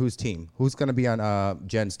to be on whose team? Who's going to be on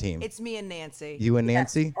Jen's team? It's me and Nancy. You and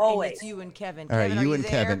Nancy? And Always. it's you and Kevin. All right, Kevin, are you and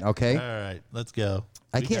there? Kevin, okay? All right, let's go.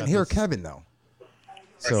 I We can't got hear this. Kevin, though.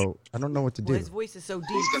 So I don't know what to Well, do. his voice is so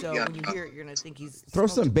deep, so when you hear it, you're gonna think he's Throw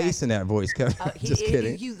smoked some a bass in that voice, Kevin. pack- Just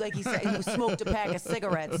kidding. He, like he said, he smoked a pack of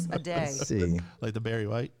cigarettes a day, Let's see. Like the Barry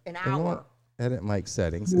White. an You know hour. what? Edit mic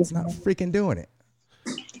settings. It's not freaking doing it.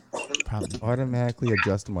 Probably. Automatically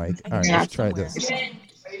adjust mic. I All right, can let's try somewhere. this.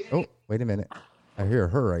 Oh, wait a minute. I hear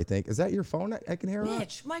her, I think. Is that your phone I can hear her on?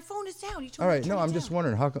 Mitch, my phone is down. You told All me right, to no, turn it I'm just down.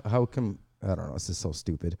 wondering how come I don't know. This is so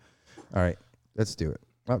stupid. All right, let's do it.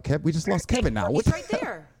 Oh, Kev, we just lost Kevin now. What He's the right hell?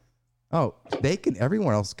 there. Oh, they can.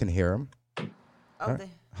 Everyone else can hear him. Oh, they,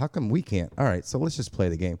 How come we can't? All right, so let's just play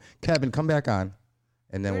the game. Kevin, come back on,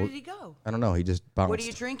 and then where we'll. did he go? I don't know. He just bounced. What are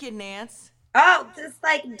you drinking, Nance? Oh, this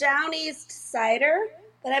like Down East cider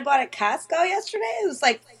that I bought at Costco yesterday. It was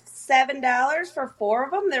like $7 for 4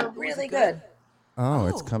 of them. They're really good. Oh,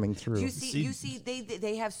 it's coming through. You see,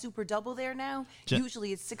 they have super double there now. Jen-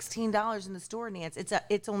 Usually it's $16 in the store, Nance.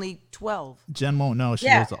 It's only $12. Jen won't know. She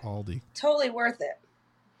Yeah. goes to Aldi. Totally worth it.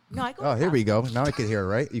 No, I go. Oh, to here we Costco. go. Now I can hear her,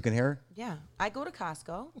 right? You can hear her? Yeah, I go to Costco.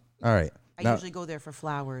 All right. I Now, usually go there for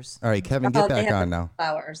flowers. all right, Kevin, Oh, get they back have on the now.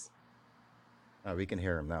 Flowers. Oh, we can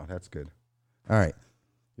hear him now. That's good. All right.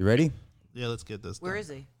 You ready? Yeah, let's get this. Where done. is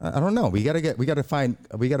he? I don't know. We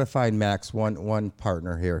gotta find Max one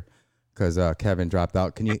partner here, because Kevin dropped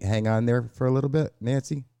out. Can you hang on there for a little bit,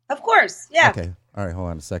 Nancy? Of course. Yeah. Okay. All right. Hold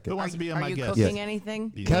on a Who second. wants to be on Are my you guest? cooking Yes.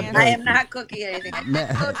 anything? Kevin- Nance? I am not cooking anything.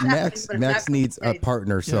 Max needs a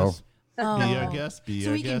partner, so Yes. Be our guest. Be So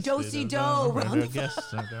our we can guest. do-si-do Be around our the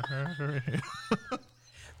guest.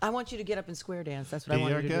 I want you to get up and square dance. That's what I Be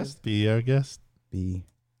want our you to guest. Be our guest. be.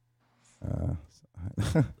 do.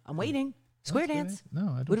 I'm waiting. Square dance. No, I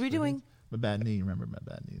don't. What are we swear doing? dance. My bad knee. Remember my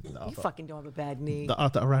bad knee. You fucking don't have a bad knee. The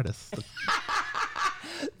arthritis.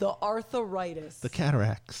 The arthritis. The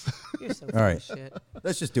cataracts. You're so full All right. of shit.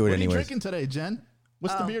 Let's just do it What are you anyways. drinking today, Jen?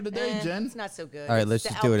 What's the beer today, Jen? It's not so good. All right, It's let's the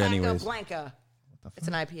just do it Alpaca anyways. Blanca. It's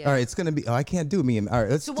an IPA. All right, it's gonna be. Oh, I can't do me. All right,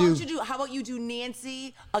 let's So do why don't you do? How about you do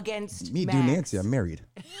Nancy against me. Max? Do Nancy. I'm married.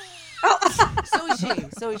 So is she.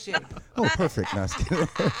 So is she. Oh, perfect. No, I was kidding.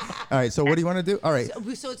 All right. So what do you want to do? All right.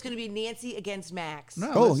 So it's going to be Nancy against Max.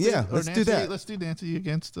 No, Oh, let's yeah, or let's do Nancy- that. Let's do Nancy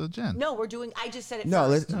against Jen. No, we're doing. I just said it. No,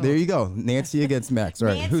 first. there you go. Nancy against Max. All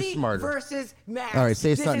right. Nancy Who's smarter? versus Max. All right.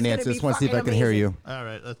 Say This something, is gonna Nancy. be Just want to see if I fucking can hear amazing. you. All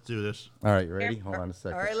right, let's do this. All right. You ready? Hold on a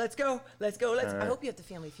second. All right, let's go. Let's go. I hope you have the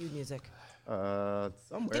Family Feud music.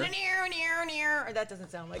 Somewhere. Near. Or that doesn't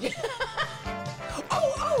sound like it.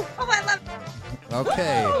 oh, I love it.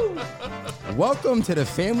 Okay. Welcome to the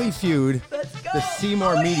Family Feud, let's go. the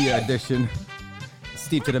Seymour Media edition,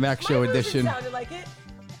 Steve to the Max Show My version edition. sounded like it.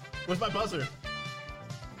 Where's my buzzer?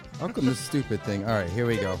 How come this stupid thing? All right, here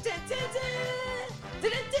we go.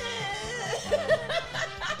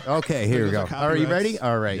 Okay, here we go. There's a Are you copyright. ready?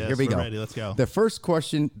 All right, Yes, here we we're go. ready. Let's go. The first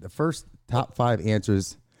question, the first top 5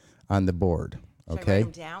 answers on the board. Should I Okay.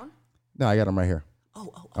 write them down? No, I got them right here.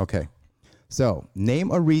 Oh. Okay. So,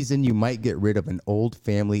 name a reason you might get rid of an old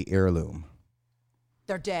family heirloom.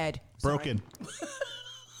 They're dead. Broken.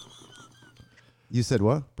 You said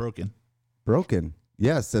what? Broken. Broken.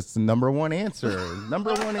 Yes, that's the number one answer.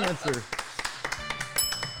 Number one answer.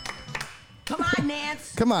 Come on,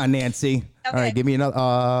 Nance. Come on, Nancy. All right, give me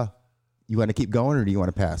another. You want to keep going or do you want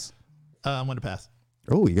to pass? I'm going to pass.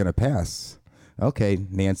 Oh, you're going to pass. Okay,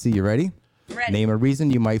 Nancy, you ready? I'm ready. Name a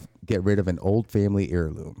reason you might get rid of an old family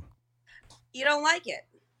heirloom. You don't like it.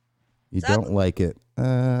 You It's don't ugly. like it.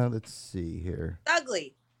 Let's see here. It's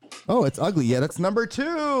ugly. Oh, it's ugly. Yeah, that's number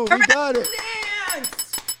 2. We got it.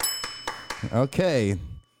 Nance. Okay.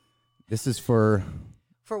 This is for,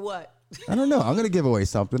 For what? I don't know. I'm going to give away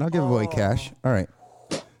something. I'll give away cash. All right.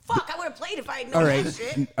 Fuck, I would have played if I had known All right. that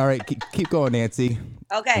shit. All right. Keep going, Nancy.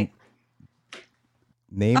 Okay.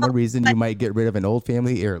 Name a reason you might get rid of an old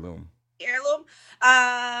family heirloom. Heirloom.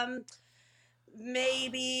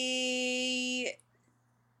 Maybe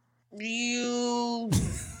you.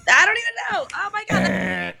 I don't even know. Oh my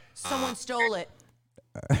god. Someone stole it.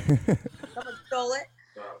 Someone stole it.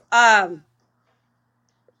 I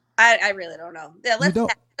really don't know. Yeah, let's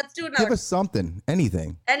don't- do another. Give us something.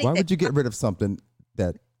 Anything. Why Anything. would you get rid of something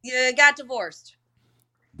that... You got divorced.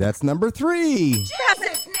 That's number 3.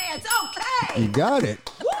 Jesus, Nance. Okay. You got it.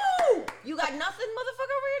 Woo! You got nothing,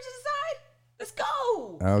 motherfucker, over here to the side? Let's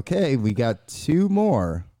go. Okay, we got 2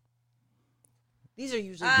 more. These are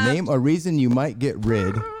usually. Name a reason you might get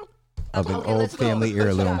rid of an Okay, old let's go. family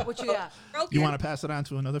heirloom. What you got? Broken. You want to pass it on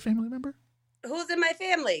to another family member? Who's in my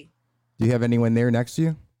family? Do you have anyone there next to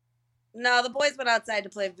you? No, the boys went outside to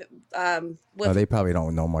play. With Oh, they probably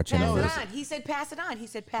don't know much Pass anyway. it on. He said pass it on. He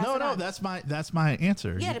said pass No, it no, on. that's my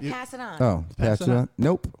answer. Yeah, to You- pass it on. Oh, pass it on?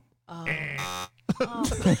 Nope. Oh.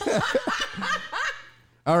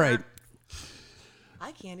 All right.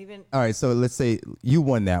 I can't even. All right, so let's say you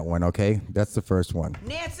won that one, okay? That's the first one.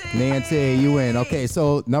 Nancy. Nancy, you win. Okay,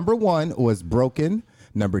 so number 1 was broken.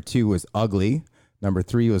 Number 2 was ugly. Number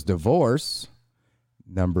 3 was divorce.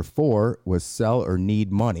 Number 4 was sell or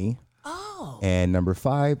need money. Oh. And number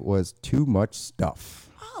 5 was too much stuff.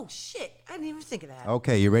 Oh shit! I didn't even think of that.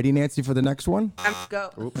 Okay, you ready, Nancy, for the next one? Go.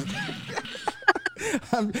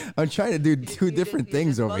 I'm trying to do 2 different you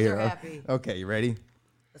things just over here. buzzer happy. Okay, you ready?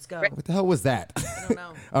 Let's go. What the hell was that? I don't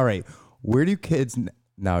know. All right. Where do kids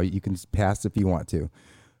now? You can pass if you want to.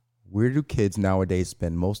 Where do kids nowadays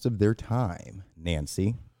spend most of their time,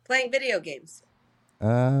 Nancy? playing video games.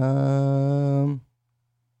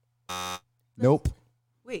 Nope.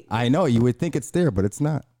 Wait. I know you would think it's there, but it's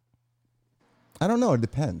not. I don't know. It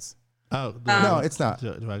depends. Oh, No, it's not.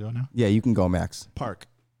 Do I go now? Yeah, you can go, Max. Park.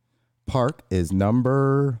 Park is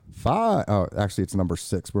number 5. Oh, actually, it's number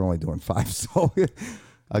 6. We're only doing 5, so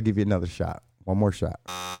I'll give you another shot. One more shot.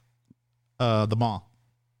 The mall.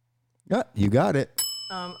 Yeah, you got it.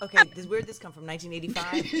 Okay. Where'd this come from?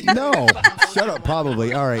 1985. No, shut up.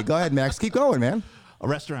 Probably. All right, go ahead, Max. Keep going, man. A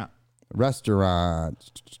restaurant.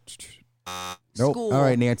 Restaurant. Nope. School. All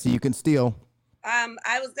right, Nancy, you can steal.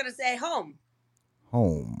 I was gonna say home.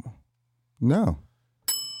 Home. No.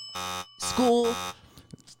 School.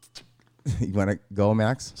 You want to go,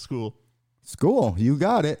 Max? School. School. You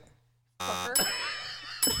got it.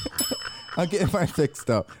 I'll get mine fixed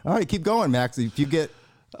up. All right, keep going, Max. If you get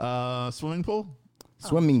Swimming pool.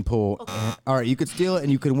 swimming pool, all right, you could steal it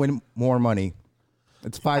and you could win more money.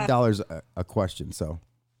 It's $5 a question. So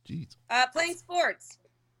Jeez. Playing sports.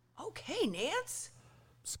 Okay, Nance.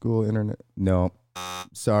 school, internet. No,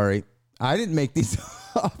 sorry, I didn't make these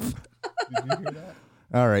up. Did you hear that?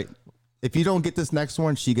 All right, if you don't get this next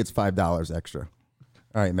one, she gets $5 extra.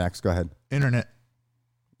 All right, Max, go ahead. Internet.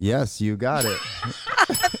 Yes, you got it.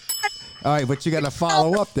 All right, but you got to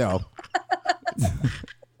follow up though.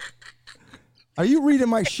 Are you reading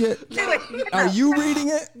my shit? Are you reading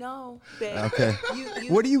it? No, babe. Okay.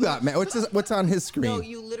 What do you got, man? What's on his screen? No,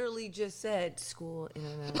 you literally just said school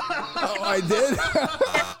internet. Oh, I did?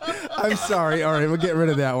 I'm sorry. All right, we'll get rid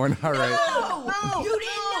of that one. All right. No, you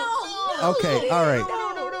didn't know. Okay, all right.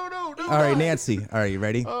 All right, Nancy. All right, you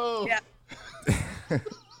ready? Yeah.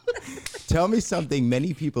 Tell me something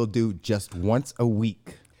many people do just once a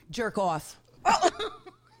week. Jerk off.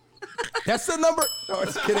 That's the number. No,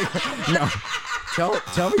 it's kidding. No.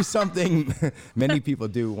 Tell me something many people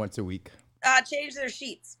do once a week. Change their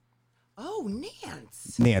sheets. Oh,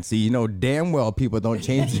 Nance. Nancy, you know damn well people don't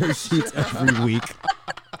change their sheets every week.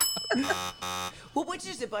 Well, which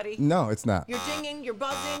is it, buddy? No, it's not. You're dinging, you're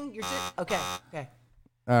buzzing, okay.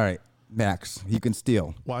 All right, Max, you can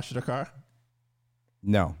steal. Wash the car.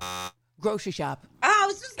 No. Grocery shop. Oh, I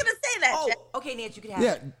was just gonna say that. Oh, Jen. okay, Nance, you can have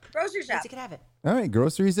Yeah. it. Grocery shop. Nance, you can have it. All right,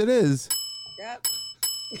 groceries it is. Yep.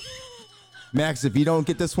 Max, if you don't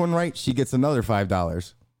get this one right, she gets another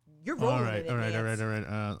 $5. You're rolling All right, in it, all right, all Nance. right,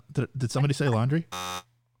 all right. Did somebody say laundry?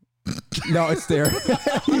 No, it's there.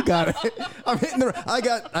 You got it. I'm hitting the. I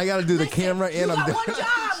got to do the camera and You I'm. got one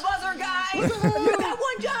job, buzzer guy. You got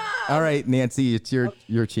one job. All right, Nancy, it's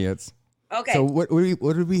your chance. Okay. So what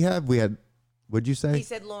did we have? We had. What'd you say? He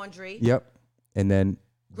said laundry. Yep. And then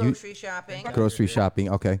Grocery shopping. grocery shopping.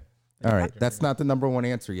 Okay. All right. That's not the number one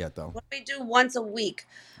answer yet, though. What do we do once a week?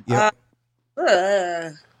 Yep.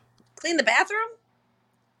 Clean the bathroom?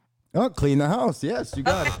 Oh, clean the house. Yes, you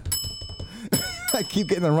got it. I keep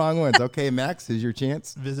getting the wrong ones. Okay, Max, is your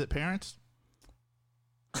chance. Visit parents.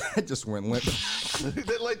 I just went limp.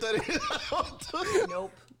 Didn't like that.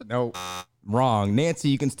 Nope. No, wrong. Nancy,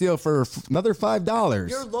 you can steal for another $5.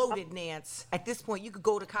 You're loaded, Nance. At this point, you could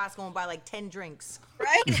go to Costco and buy like 10 drinks.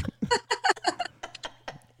 Right?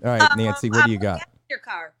 All right, Nancy, what do you Put got? gas in your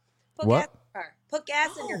car. Put What? gas in your car. Put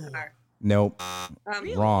gas in your car. Nope.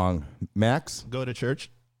 Wrong. Max? Go to church.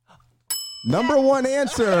 Number one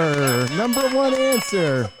answer. Number one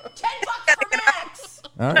answer. $10 for Max.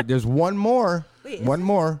 All right, there's one more. Wait, One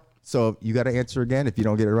more. So you got to answer again. If you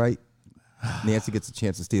don't get it right, Nancy gets a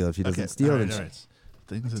chance to steal. If she doesn't steal, all then right, she... all right.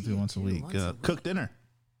 Things to do once a week. Cook dinner.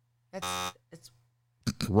 That's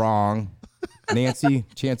Wrong. Nancy,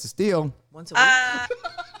 chance to steal. once a week.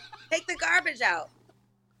 Take the garbage out.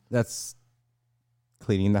 That's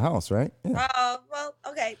cleaning the house, right? Yeah. Oh, well,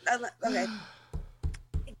 okay. Okay.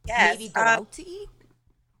 Yes. Maybe go out to eat?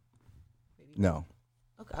 No.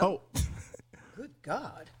 Okay. Oh, Good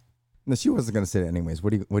God. No, she wasn't going to say that anyways. What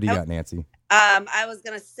do you got, Nancy? I was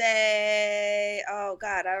gonna say, oh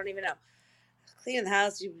God, I don't even know. Cleaning the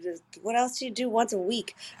house. What else do you do once a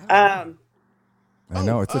week? I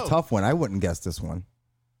know it's a oh. tough one. I wouldn't guess this one.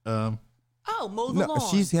 Oh, mow the No, lawn.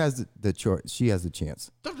 she has the choice. She has the chance.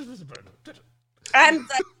 I'm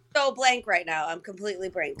like, so blank right now. I'm completely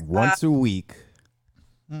blank. Once a week.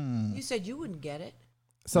 You said you wouldn't get it.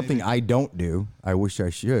 Something I don't do. I wish I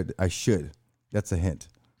should. I should. That's a hint.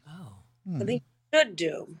 Something you should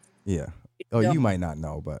do. Yeah. Oh, you might not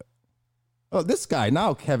know, but. Oh, this guy.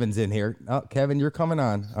 Now Kevin's in here. Oh, Kevin, you're coming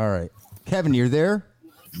on. All right. Kevin, you're there?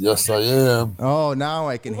 Yes, I am. Oh, now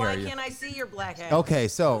I can Why hear you. can't I see your black ass? Okay,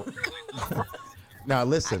 so. Now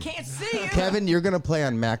listen. Can't see you. Kevin, you're going to play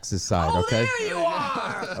on Max's side, Oh, okay? there you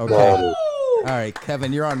are. Okay. Got it. All right,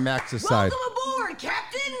 Kevin, you're on Max's side. Welcome aboard,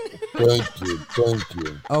 Captain. Thank you. Thank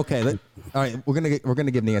you. Okay. All right, we're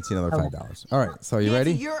gonna give Nancy another $5. All right. So you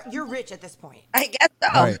ready? You're rich at this point. I guess so.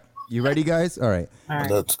 All right. You ready, guys? All right.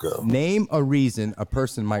 Let's go. Name a reason a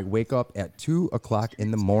person might wake up at 2:00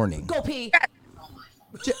 in the morning. Go pee.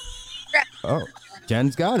 Oh,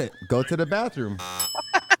 Jen's got it. Go to the bathroom.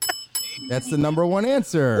 That's the number one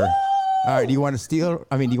answer. All right. Do you want to steal?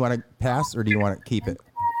 I mean, do you want to pass or do you want to keep it?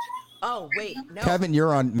 Oh wait, no. Kevin,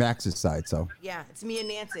 you're on Max's side, so. Yeah, it's me and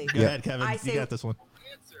Nancy. go ahead, Kevin. I You say- got this one.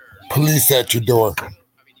 Police at your door.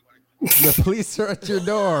 The police are at your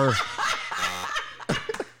door.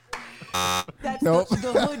 That's Nope. the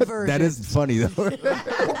hood version. That is funny though.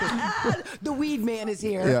 The weed man is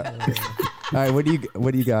here. Yeah. All right. What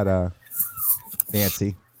do you got,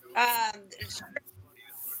 Nancy?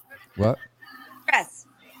 What? Stress.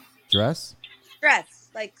 Dress?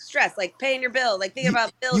 Stress, like paying your bill, like thinking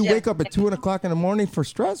about bills. You wake up at 2:00 in the morning for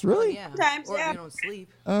stress? Really? Yeah. Sometimes, or yeah. if you don't sleep.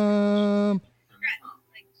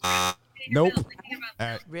 Nope. All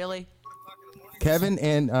right. Really? Kevin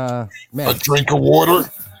and A Matt. drink of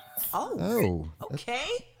water. Oh. Oh, Okay.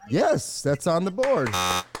 yes, that's on the board.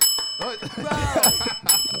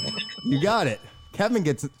 You got it. Kevin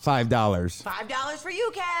gets $5. $5 for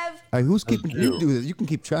you, Kev. Who's keeping? You do this. You can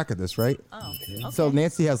keep track of this, right? Oh. Okay. So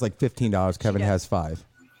Nancy has like $15. Kevin does. has $5.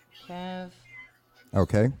 Kev.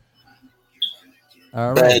 Okay.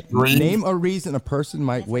 All Bad right. dream. Name a reason a person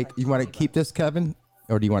might wake. You want to keep this, Kevin,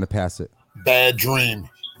 or do you want to pass it? Bad dream.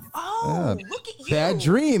 Oh, look at you. Bad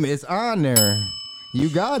dream is on there. You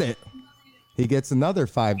got it. He gets another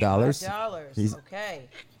 $5. $5. Okay.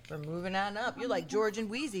 We're moving on up. You're like George and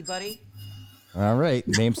Wheezy, buddy. All right.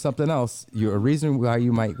 Name something else. A reason why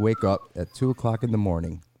you might wake up at 2 o'clock in the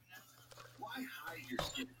morning.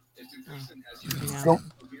 Yeah.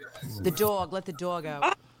 The dog. Let the dog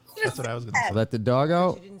out. That's what I was going to say. Let the dog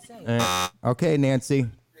out. You didn't say. Okay, Nancy.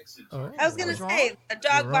 I was gonna say a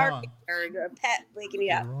dog barking or a pet waking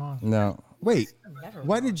you up. No. Wait.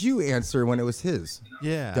 Why did you answer when it was his?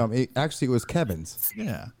 Yeah. Dumb. Actually, it was Kevin's.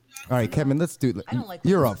 Yeah. All right, Kevin, let's do it. I don't like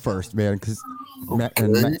You're up first, man, because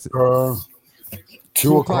Okay.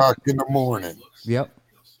 2 o'clock in the morning. Yep.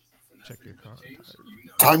 Check your car.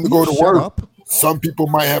 Time to go to Shut work. up. Some people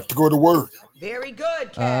might have to go to work. Very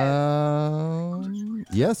good, Kev.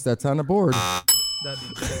 Yes, that's on the board. That'd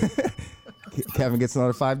be good. Kevin gets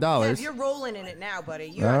another Kev, $5. you're rolling in it now, buddy.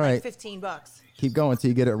 You're All at right. like $15. Keep going till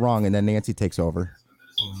you get it wrong, and then Nancy takes over.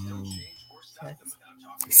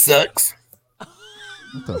 Sex.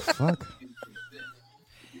 What the fuck?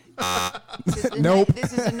 Nope.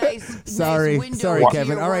 This is a nice. Sorry, nice window sorry, into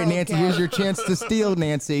Kevin. your All right, world, Nancy, Kev. here's your chance to steal,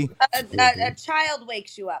 Nancy. A child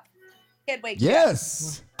wakes you up. Kid wakes you up.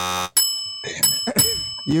 Yes.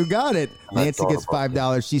 You got it. Nancy gets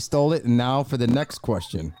 $5. She stole it, and now for the next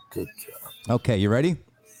question. Good job. Okay, you ready?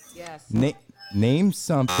 Yes. Name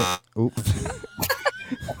something. Oops.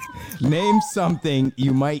 Name something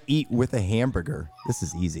you might eat with a hamburger. This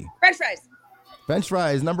is easy. French fries. French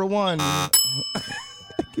fries, number one.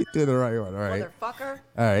 Keep doing the right one. All right. Motherfucker.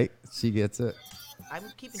 All right. She gets it. I'm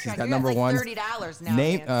keeping She's track. got You're number at like one. $30 now.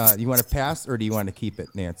 Name. man. You want to pass or do you want to keep it,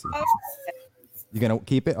 Nancy? Oh, You gonna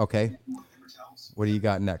keep it? Okay. What do you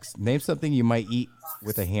got next? Name something you might eat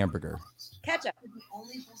with a hamburger. ketchup.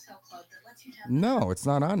 No, it's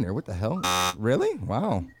not on there. What the hell? Really?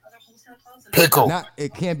 Wow. Pickle.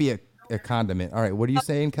 It can't be a condiment. All right. What are you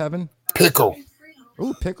saying, Kevin? Pickle.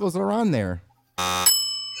 Ooh, pickles are on there. There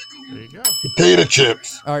you go. Potato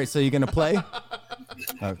chips. All right. So you're gonna play?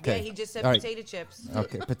 Okay. Yeah, he just said All right. potato chips.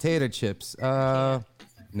 Okay. Potato chips.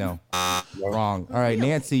 No. Wrong. All right,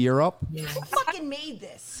 Nancy, you're up. Who fucking made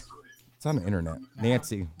this? It's on the internet.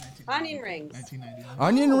 Nancy. Onion rings.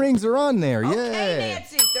 Onion rings are on there. Okay, Yeah.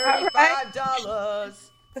 Nancy, $35.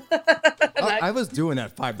 I was doing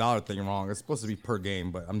that $5 thing wrong. It's supposed to be per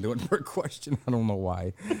game, but I'm doing it per question. I don't know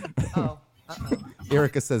why. Oh.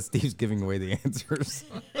 Erica says Steve's giving away the answers.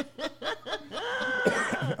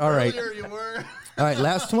 All right. Earlier you were. All right,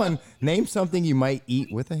 last one. Name something you might eat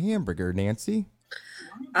with a hamburger, Nancy.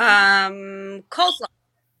 Coleslaw.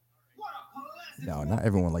 No, not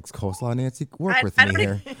everyone likes coleslaw, Nancy. Work with I me don't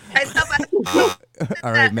here. I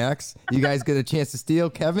All right, Max. You guys get a chance to steal.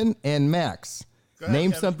 Kevin and Max. ahead, Name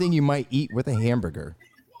Kevin. something you might eat with a hamburger.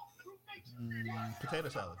 Potato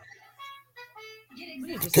salad.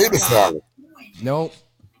 Potato salad. Nope.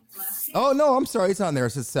 Oh no, I'm sorry. It's on there.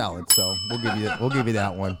 It says salad, so we'll give you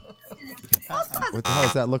that one. What the hell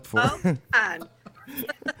does that look for? on.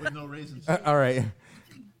 With no raisins. All right.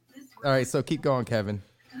 All right. So keep going, Kevin.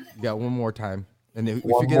 You got one more time, and if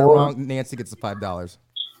One you get more? it wrong, Nancy gets the $5.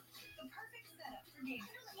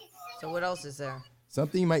 So what else is there?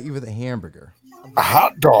 Something you might eat with a hamburger. A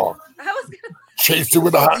hot dog. I was gonna Chase it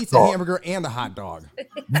with a hot Eats a dog. hamburger and a hot dog.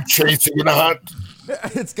 You chase it with a hot.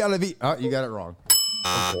 It's gotta be. Oh, you got it wrong.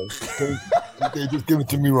 Okay. They just give it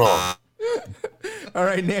to me wrong. All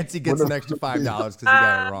right, Nancy gets What an a- extra $5 because you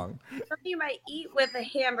got it wrong. something you might eat with a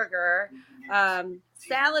hamburger.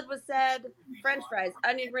 Salad was said. French fries,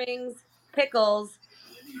 onion rings, pickles.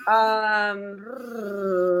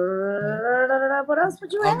 What else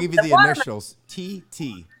would you have? I'll give you the Watermelon. initials.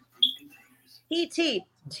 TT. TT.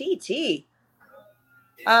 TT.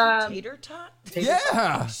 Tater tot?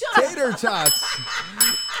 Yeah, tater tots.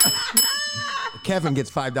 Kevin gets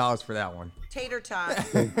 $5 for that one. Tater tot.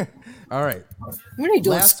 All right. What are you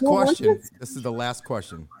doing? Last question. This is the last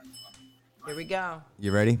question. Here we go.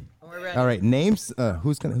 You ready? We're ready. All right. Names.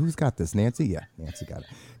 Who's got this? Nancy. Yeah, Nancy got it.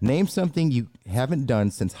 Name something you haven't done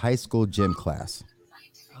since high school gym class.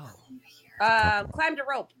 Climbed a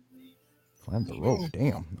rope. Climb the rope.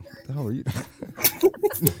 Damn. What the hell are you?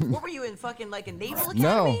 What were you in fucking like a naval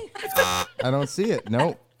No, academy? I don't see it.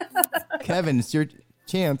 Nope. Kevin, it's your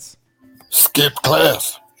chance. Skip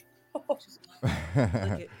class.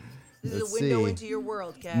 This is Let's a window see. into your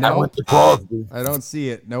world, Kev. I No. went to Crosby. I don't see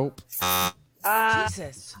it. Nope.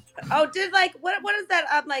 Jesus. Did like what is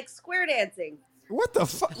that? Like square dancing. What the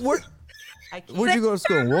fuck? What? I can't. Where'd you go to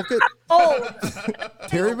school? Wolcott? Oh,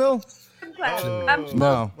 Terryville? class.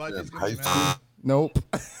 No. Why'd you just give High me school. Nope.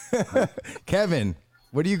 Kevin,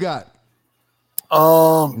 what do you got?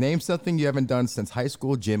 Name something you haven't done since high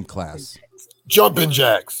school gym class. Jumping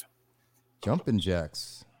jacks. Jumping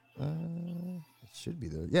jacks. It should be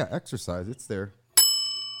there. Yeah, exercise. It's there.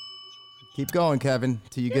 Keep going, Kevin,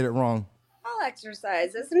 till you get it wrong. All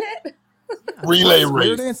exercise, isn't it? Relay Square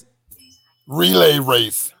race. dance? Relay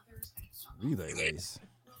race. Relay race.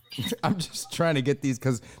 I'm just trying to get these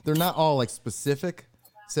because they're not all like specific.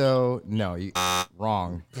 So no, you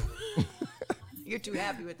wrong. You're too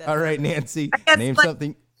happy with that. All right, Nancy, guess, name like-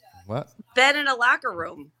 something. What? Been in a locker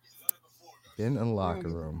room. In a locker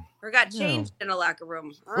room. Or got changed in a locker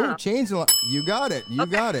room. I don't Oh, know. change. You got it. You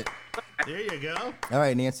got it. There you go. All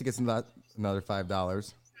right, Nancy gets another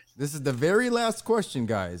 $5. This is the very last question,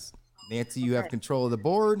 guys. Nancy, you have control of the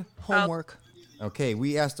board. Homework. Okay,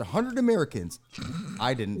 we asked 100 Americans.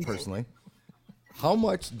 I didn't personally. How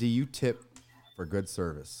much do you tip for good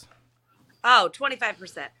service? Oh,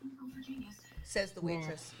 25%. Says the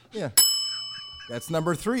waitress. Yeah. That's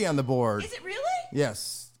number 3 on the board. Is it really?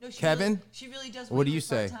 Yes. No, she Kevin, really, she really does. what do you waitress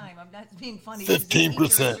say? part-time. I'm not being funny. She's a teacher in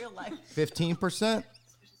 15%. real life. 15%?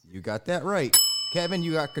 You got that right. Kevin,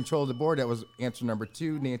 you got control of the board. That was answer number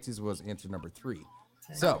 2. Nancy's was answer number 3.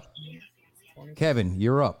 So, Kevin,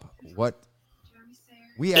 you're up. What?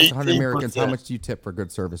 We asked 100 Americans, how 18%. much do you tip for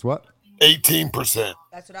good service? What? 18%.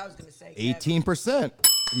 That's what I was gonna say. 18%.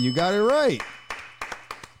 You got it right.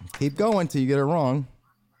 Keep going till you get it wrong.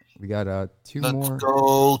 We got 2 Let's more.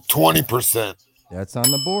 go 20%. That's on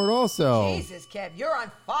the board also. Jesus, Kev, you're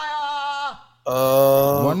on fire.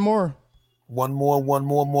 One more. One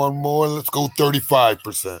more. Let's go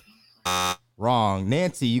 35%. Wrong.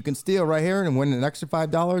 Nancy, you can steal right here and win an extra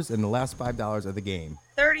 $5 and the last $5 of the game.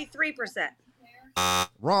 33%.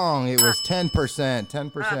 Wrong. It was 10%.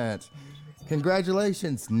 10%.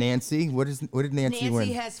 Congratulations, Nancy. What did Nancy win?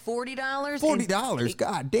 Nancy has $40. $40.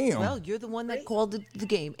 God damn. Well, you're the one that called the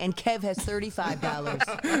game, and Kev has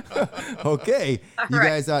 $35. Okay. You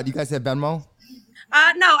guys have Venmo?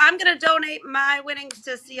 No, I'm going to donate my winnings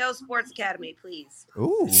to CO Sports Academy, please.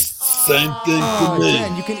 Ooh. Same thing to Oh, me.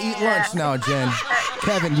 Jen, you can eat lunch now, Jen.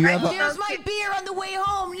 Kevin, you have There's my beer on the way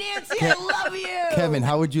home, Nancy. I love you. Kevin,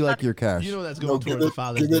 how would you like your cash? You know that's No, going give toward the it,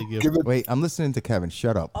 Father's give Day it, gift. give it. Wait, I'm listening to Kevin.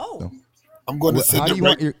 Shut up. Oh. No. I'm going to How send do it you right.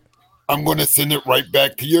 want your? I'm going to send it right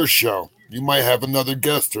back to your show. You might have another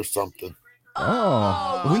guest or something.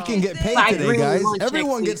 Oh, we can get paid Buy today, green guys. lunch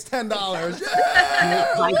Everyone next gets $10.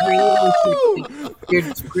 My granny, your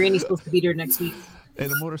granny's supposed to be there next week.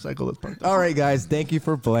 And a motorcycle is parked. All right, guys. Thank you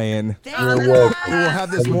for playing. You're welcome. We will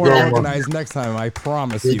have this Have a more good one. organized next time. I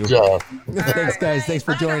promise you. Good job. Thanks, guys. Thanks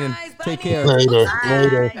for joining. Take care.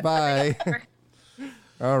 Later. Bye.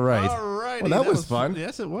 All right. Alrighty, Well, that was fun.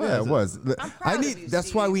 Yes, it was. Yeah, it was. I of need. you,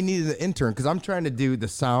 That's why we needed an intern because I'm trying to do the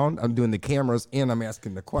sound. I'm doing the cameras and I'm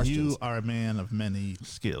asking the questions. You are a man of many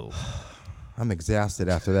skills. I'm exhausted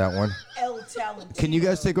after that one. El Talentino. Can you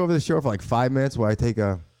guys take over the show for like 5 minutes while I take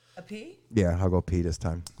a? pee? Yeah, I'll go pee this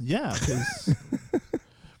time. Yeah, because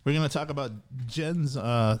we're gonna talk about Jen's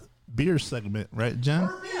beer segment, right, Jen?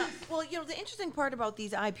 Yeah. Well, you know, the interesting part about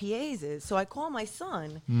these IPAs is, so I call my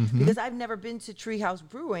son Mm-hmm. because I've never been to Treehouse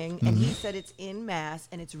Brewing, and he said it's in Mass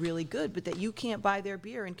and it's really good, but that you can't buy their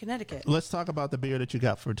beer in Connecticut. Let's talk about the beer that you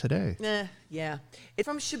got for today. Yeah. It's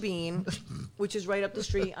from Shabine, which is right up the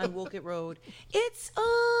street on Wolcott Road. It's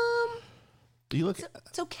You look.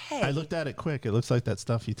 it's okay. I looked at it quick. It looks like that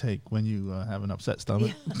stuff you take when you have an upset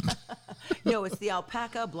stomach. No, it's the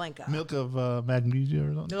Alpaca Blanca. Milk of magnesia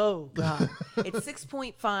or something. Oh God, it's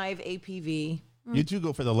 6.5 APV. You do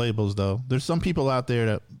go for the labels, though. There's some people out there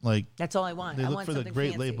that like. That's all I want. They I look want for the something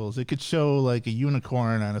great fancy. labels. It could show like a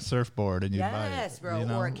unicorn on a surfboard, and you buy it. Yes, bro, you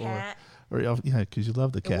know? or a cat. Or yeah, because you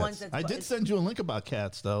love the The cats. ones that's I did send you a link about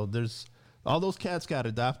cats, though. There's all those cats got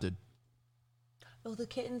adopted. Oh, the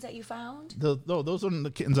kittens that you found? No, those aren't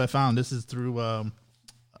the kittens I found. This is through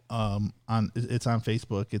it's on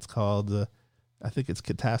Facebook. It's called I think it's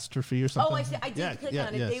Catastrophe or something. Oh, I see. I did click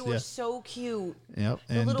on it. They were so cute. Yep.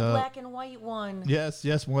 The And little black and white one.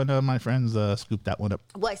 yes, one of my friends scooped that one up.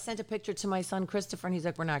 Well, I sent a picture to my son Christopher, and he's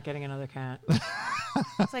like, "We're not getting another cat."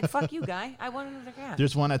 It's like, "Fuck you, guy! I want another cat."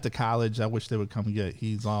 There's one at the college. I wish they would come get.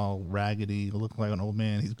 He's all raggedy, look like an old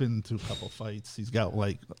man. He's been to a couple fights. He's got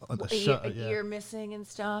like An ear missing and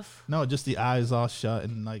stuff. No, just the eyes all shut,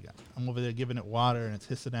 and like I'm over there giving it water, and it's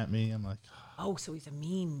hissing at me. I'm like, oh, so he's a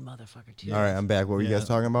mean motherfucker too. All right, I'm back. What were you guys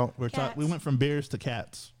talking about? We went from beers to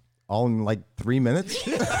cats. All in like 3 minutes?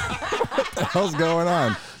 What the hell's going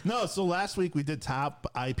on? No, so last week we did top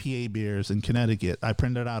IPA beers in Connecticut. I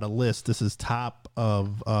printed out a list. This is top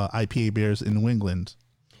of IPA beers in New England.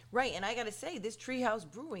 Right, and I got to say, this Treehouse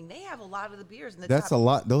Brewing, they have a lot of the beers in the That's top. a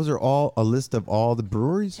lot. Those are all a list of all the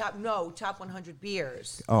breweries? Top 100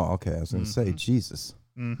 beers. Oh, okay. I was going to say, Jesus.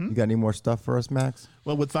 You got any more stuff for us, Max?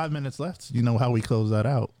 Well, with 5 minutes left, you know how we close that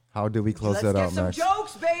out. How do we close Let's that get out, some Max?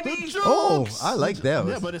 jokes, baby. Oh, I like that.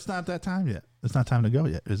 Yeah, but it's not that time yet. It's not time to go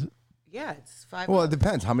yet, is it? Yeah, it's 5 Well, it minutes.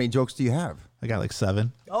 depends. How many jokes do you have? I got like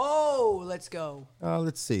 7. Oh, let's go.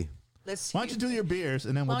 Let's see. Let's see. Why don't you do your beers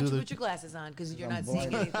and then Why we'll don't do you the. put your glasses on because you're not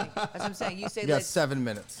seeing anything. That's what I'm saying. You say You got let's. 7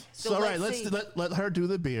 minutes. So, all right, see. let her do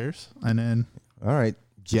the beers and then. All right.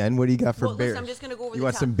 Jen, what do you got for Well, listen, bears? I'm just gonna go over You the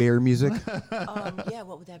want top. some bear music? Yeah,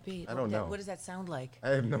 what would that be? I don't know. What does that sound like? I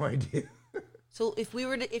have no idea. So if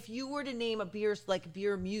you were to name a beer like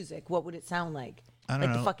beer music, what would it sound like? I don't like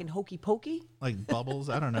know. the fucking hokey pokey? Like bubbles?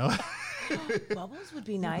 I don't know. Bubbles would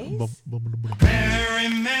be nice.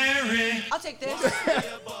 I'll take this.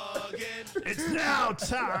 It's now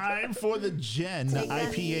time for the Jen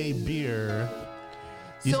IPA beer.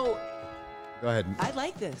 So Go ahead. I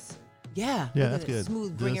like this. Yeah, Yeah, look that's at it. good.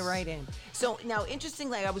 Smooth, bring it This- right in. So now,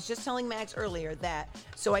 interestingly, I was just telling Max earlier that.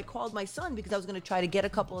 So I called my son because I was going to try to get a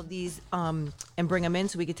couple of these and bring them in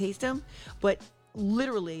so we could taste them. But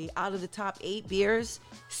literally, out of the top 8 beers,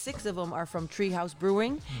 6 of them are from Treehouse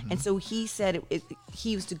Brewing, and so he said he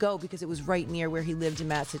used to go because it was right near where he lived in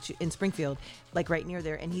Massachusetts, in Springfield, like right near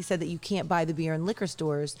there. And he said that you can't buy the beer in liquor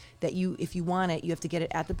stores. That if you want it, you have to get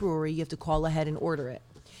it at the brewery. You have to call ahead and order it.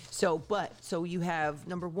 So you have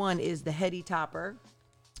number 1 is the Heady Topper.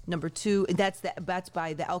 Number 2, that's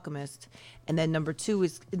by The Alchemist, and then number 2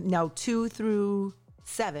 is now 2 through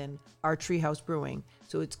 7 are Treehouse Brewing.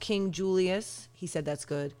 So it's King Julius. He said that's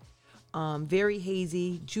good. Very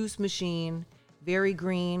hazy, Juice Machine, very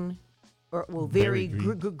green, very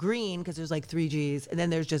green because there's like 3 G's, and then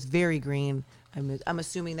there's just very green. I'm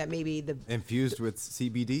assuming that maybe the Infused with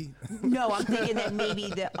CBD? no, I'm thinking that maybe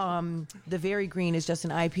the very green is just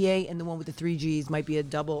an IPA, and the one with the 3 G's might be a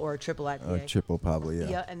double or a triple IPA. Triple, probably, yeah.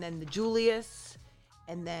 Yeah, and then the Julius,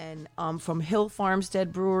 and then from Hill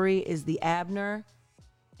Farmstead Brewery is the Abner,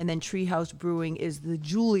 and then Treehouse Brewing is the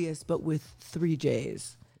Julius, but with 3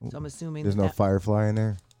 J's. So I'm assuming There's no Firefly in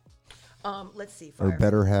there? Let's see. Or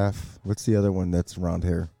Better Half? What's the other one that's around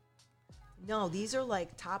here? No, these are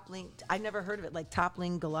like Toppling. I've never heard of it. Like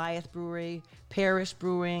Toppling Goliath Brewery, Parish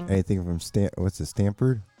Brewing. Anything from what's it,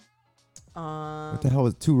 Stanford? What the hell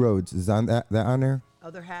is Two Roads? Is on that on there?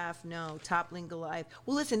 Other half, no. Toppling Goliath.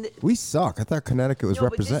 Well, listen. We suck. I thought Connecticut was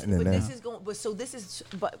representing in there. This is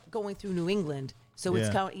going through New England. So it's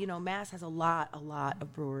kind of, Mass has a lot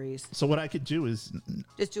of breweries. So what I could do is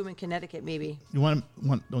Just do them in Connecticut, maybe. you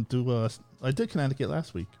don't do I did Connecticut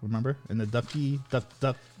last week, remember? And the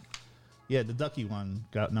the Ducky one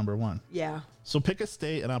got number 1. Yeah. So pick a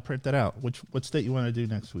state and I'll print that out. What state you want to do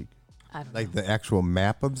next week? I don't Like the actual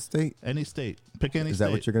map of the state? Any state. Pick any Is state.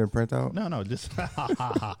 that what you're going to print out? No, just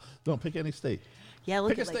don't pick any state. Yeah, look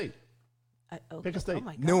Pick a at state. Pick a state. Oh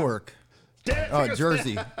my God. Newark. Oh,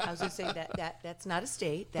 Jersey. I was gonna say that's not a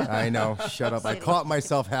state. I know. Shut up. I City. caught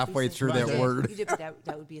myself halfway through that word. You did, but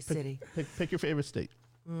that would be a city. Pick your favorite state.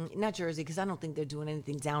 Not Jersey, because I don't think they're doing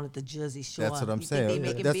anything down at the Jersey Shore. That's what I'm You think saying.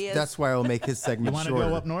 they making beers? That's why I'll make his You segment want to shorter.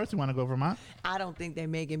 go up north? You want to go Vermont? I don't think they're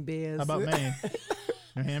making beers. How about Maine?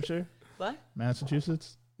 New Hampshire? What?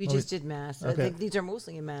 Massachusetts? We just did Mass. I Okay. think these are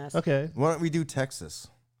mostly in Mass. Okay. Why don't we do Texas?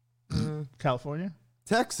 California?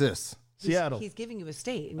 Texas. Seattle. He's giving you a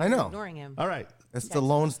state. And I you're know. ignoring him. All right. It's the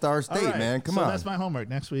Lone Star State, All right. man. Come so on. that's my homework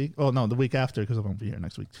next week. Oh, no, the week after because I won't be here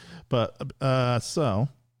next week. But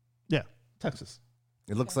yeah, Texas.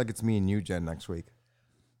 It looks like it's me and you, Jen, next week.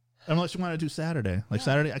 Unless you want to do Saturday. Like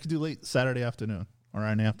Saturday, I could do late Saturday afternoon or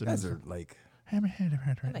in the afternoon. Guys are like, Oh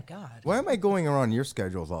my God. why am I going around your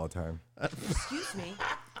schedules all the time? Excuse me.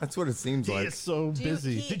 That's what it seems He like. is so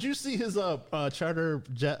busy. Did you see his charter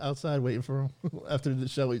jet outside waiting for him after the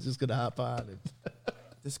show? He's just gonna hop on and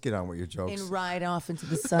Just get on with your jokes. And ride off into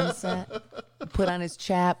the sunset. Put on his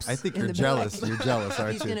chaps. I think in you're the jealous. back. You're jealous,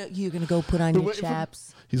 aren't you? You're gonna go put on your waiting for-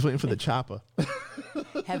 chaps. he's waiting for the chopper.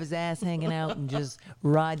 Have his ass hanging out and just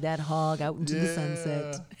ride that hog out into the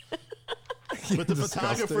sunset. With the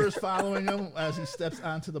photographers following him as he steps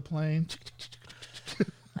onto the plane.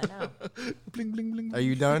 I know. Bling, bling, bling. Are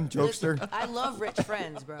you done, Listen, jokester? I love rich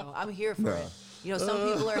friends, bro. I'm here for it. You know, some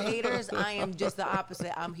people are haters. I am just the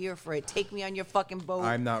opposite. I'm here for it. Take me on your fucking boat.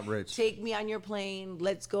 I'm not rich. Take me on your plane.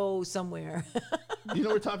 Let's go somewhere. You know,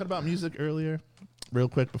 we were talking about music earlier, real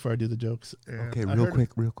quick before I do the jokes. and Okay, I real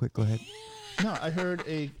heard- quick. Go ahead. No, I heard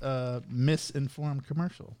a misinformed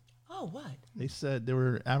commercial. Oh, what? They said they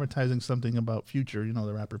were advertising something about Future. You know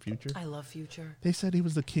the rapper Future. I love Future. They said he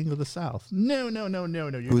was the king of the South. No.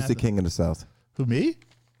 You're Who's not the king of the South? Who, me?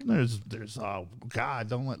 There's God,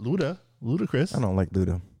 don't let Ludacris. I don't like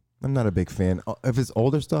Luda. I'm not a big fan. If it's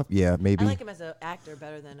older stuff, yeah, maybe. I like him as an actor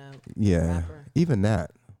better than a Yeah, rapper. even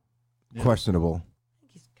that questionable. I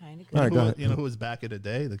think he's kind of good. All right, go ahead. You know who was back in the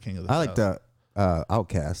day? The king of the I South. like the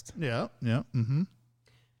Outcast. Yeah. Mm-hmm.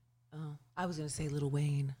 Oh, I was gonna say Lil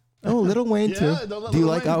Wayne. Oh, Lil Wayne too. Yeah, don't let Do you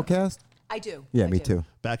Lil like Wayne. Outcast? I do. Yeah, I me do. too.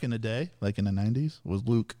 Back in the day, like in the 90s, was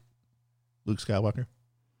Luke Skywalker.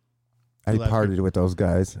 I Live partied with those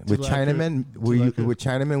guys. With Live Chinaman, Crew. were you Live Crew. with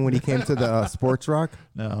Chinaman when he came to the Sports Rock?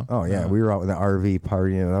 No. Oh yeah, no. we were out in the RV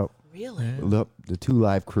partying it up. Really? Look, the 2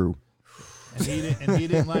 Live Crew. And he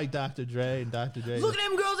didn't like Dr. Dre, and Dr. Dre. Look at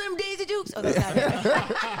them girls, them Daisy Dukes. Oh, that's not it.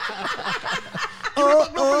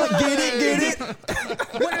 Get it.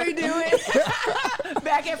 What are we doing?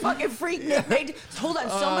 Back at fucking Freak Nick. Hold on,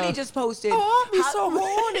 somebody just posted. Oh, I'm so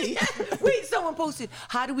horny. Wait, someone posted.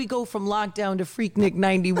 How do we go from lockdown to Freak Nick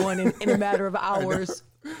 91 in a matter of hours?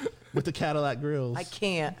 With the Cadillac grills. I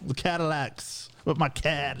can't. The Cadillacs. With my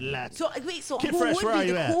Cadillac. So wait, so Kid who Fresh, would where are be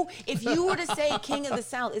you the at? who? If you were to say King of the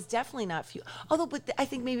South, it's definitely not Future. Although, but I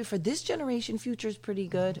think maybe for this generation, Future's pretty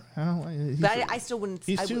good. But I still wouldn't.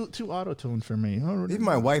 He's I too auto-tuned for me. Even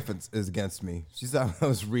my wife is against me. She thought I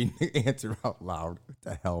was reading the answer out loud. What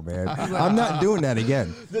the hell, man? I'm not doing that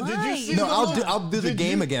again. Did you see No, the I'll do the Did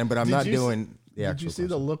game you- again, but I'm did not you see- doing the actual Did you see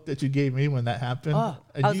the look that you gave me when that happened? Oh,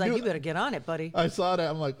 And I was like, knew- you better get on it, buddy. I saw that.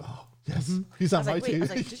 I'm like, oh, yes. He's I on was my like, wait, I team. was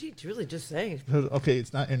like, did he really just say? Okay,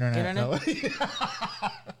 it's not internet. No.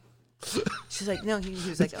 She's like, no. He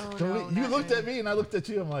was like, oh no. You looked at me and I looked at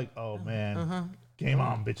you. I'm like, oh man, game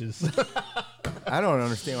on, bitches. I don't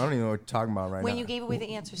understand. I don't even know what you're talking about right When now. you gave away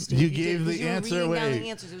the answer, Steve. You did, gave 'cause the you were answer reading down away. the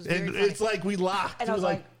answers. It was And very funny. it's like we locked. And It I was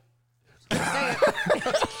like,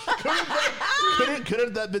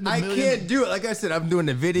 couldn't that been the I million? can't do it. Like I said, I'm doing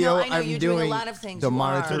the video. No, I know, I'm you're doing doing a lot of things. The You are.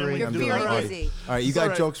 monitoring. You're I'm very doing all busy. All right, you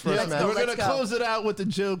got jokes for us, Yeah, man? we're Let's gonna go. close it out with the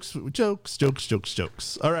jokes.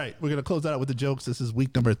 Jokes. All right, we're gonna close it out with the jokes. This is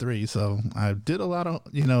week number 3, so I did a lot of, I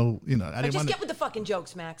But didn't just want get with the fucking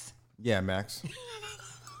jokes, Max. Yeah, Max.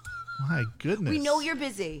 My goodness. We know you're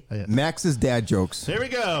busy. Max's dad jokes. There we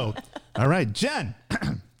go. All right, Jen.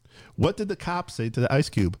 What did the cop say to the ice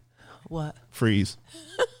cube? What? Freeze.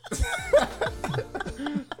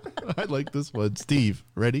 I like this one. Steve,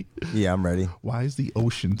 ready? Yeah, I'm ready. Why is the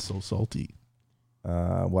ocean so salty?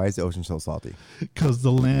 Why is the ocean so salty? Because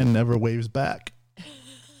the land never waves back.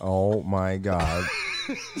 Oh my God.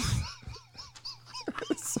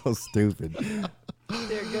 So stupid.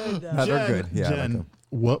 They're good, though. No, they're good. Yeah, I like Jen, them.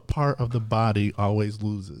 what part of the body always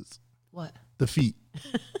loses? What? The feet.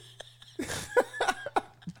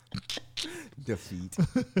 Defeat.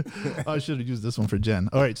 I should have used this one for Jen.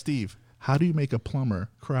 All right, Steve. How do you make a plumber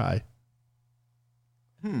cry?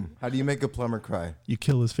 How do you make a plumber cry? You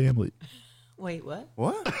kill his family. Wait, what?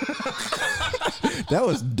 What? That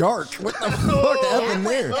was dark. What the fuck happened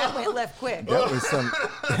there? That went left quick.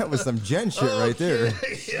 That was some Jen shit right there.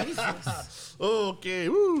 Jesus. Okay.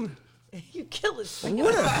 Woo. You kill his thing.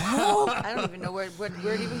 What the hell? I don't even know where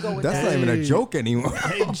to even go with That's that. not even a joke anymore.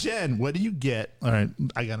 Hey, Jen, what do you get? All right,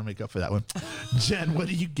 I got to make up for that one. Jen, what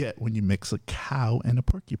do you get when you mix a cow and a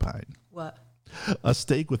porcupine? What? A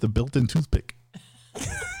steak with a built-in toothpick.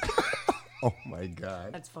 Oh my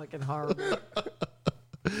God. That's fucking horrible.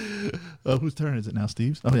 Whose turn is it now,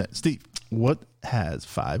 Steve's? Oh, yeah. Steve, what has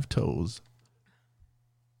 5 toes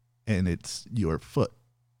and it's your foot?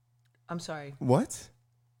 I'm sorry. What?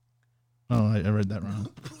 Oh, I read that wrong.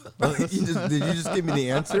 Did you just give me the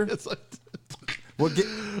answer? It's like,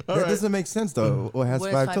 That right. doesn't make sense though. What has What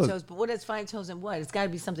is 5 toes? But what is 5 toes and what? It's got to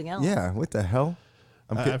be something else. Yeah. What the hell?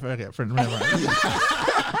 I forget.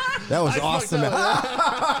 That was awesome.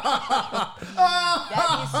 That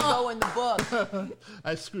needs to go in the book.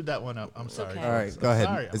 I screwed that one up. I'm sorry. okay. All right, go ahead.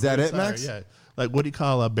 Sorry. Is that I'm it, sorry. Max? Yeah. Like, what do you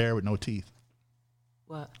call a bear with no teeth?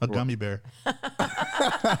 What? A gummy bear.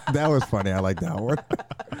 That was funny. I like that one.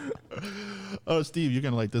 Oh, Steve, you're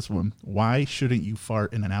going to like this one. Why shouldn't you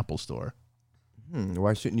fart in an Apple store?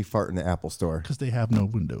 Why shouldn't you fart in the Apple store? Because they have no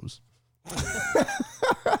windows.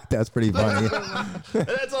 That's pretty funny.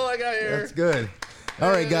 That's all I got here. That's good. All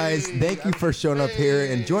right, guys. Thank you for showing up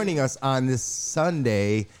here and joining us on this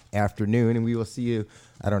Sunday afternoon. And we will see you,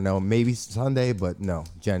 I don't know, maybe Sunday, but no.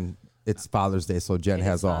 Jen, it's Father's Day, so Jen It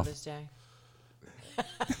has is off. Father's Day.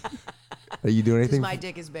 Are you doing Because anything? my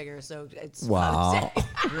dick is bigger, so it's Wow. Father's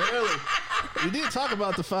Day. Really? We didn't talk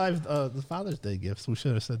about the Father's Day gifts. We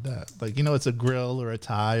should have said that. Like, it's a grill or a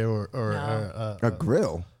tie or A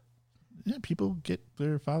grill? yeah, people get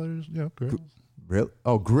their fathers, grills.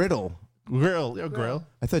 Oh, griddle. Grill.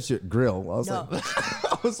 I thought you grill. I was No. like,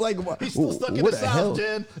 was like, what, He's still stuck in what the the hell? South,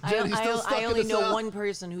 Jen. Jen, he's still stuck I in only the know South. one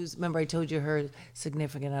person who's. Remember, I told you her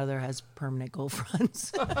significant other has permanent gold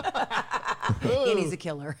fronts, and he's a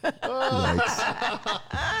killer.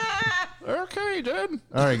 Okay, Jen.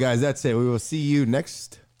 All right, guys, that's it. We will see you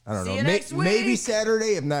next. I don't See know. you next Maybe week.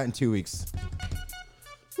 Saturday, if not in 2 weeks.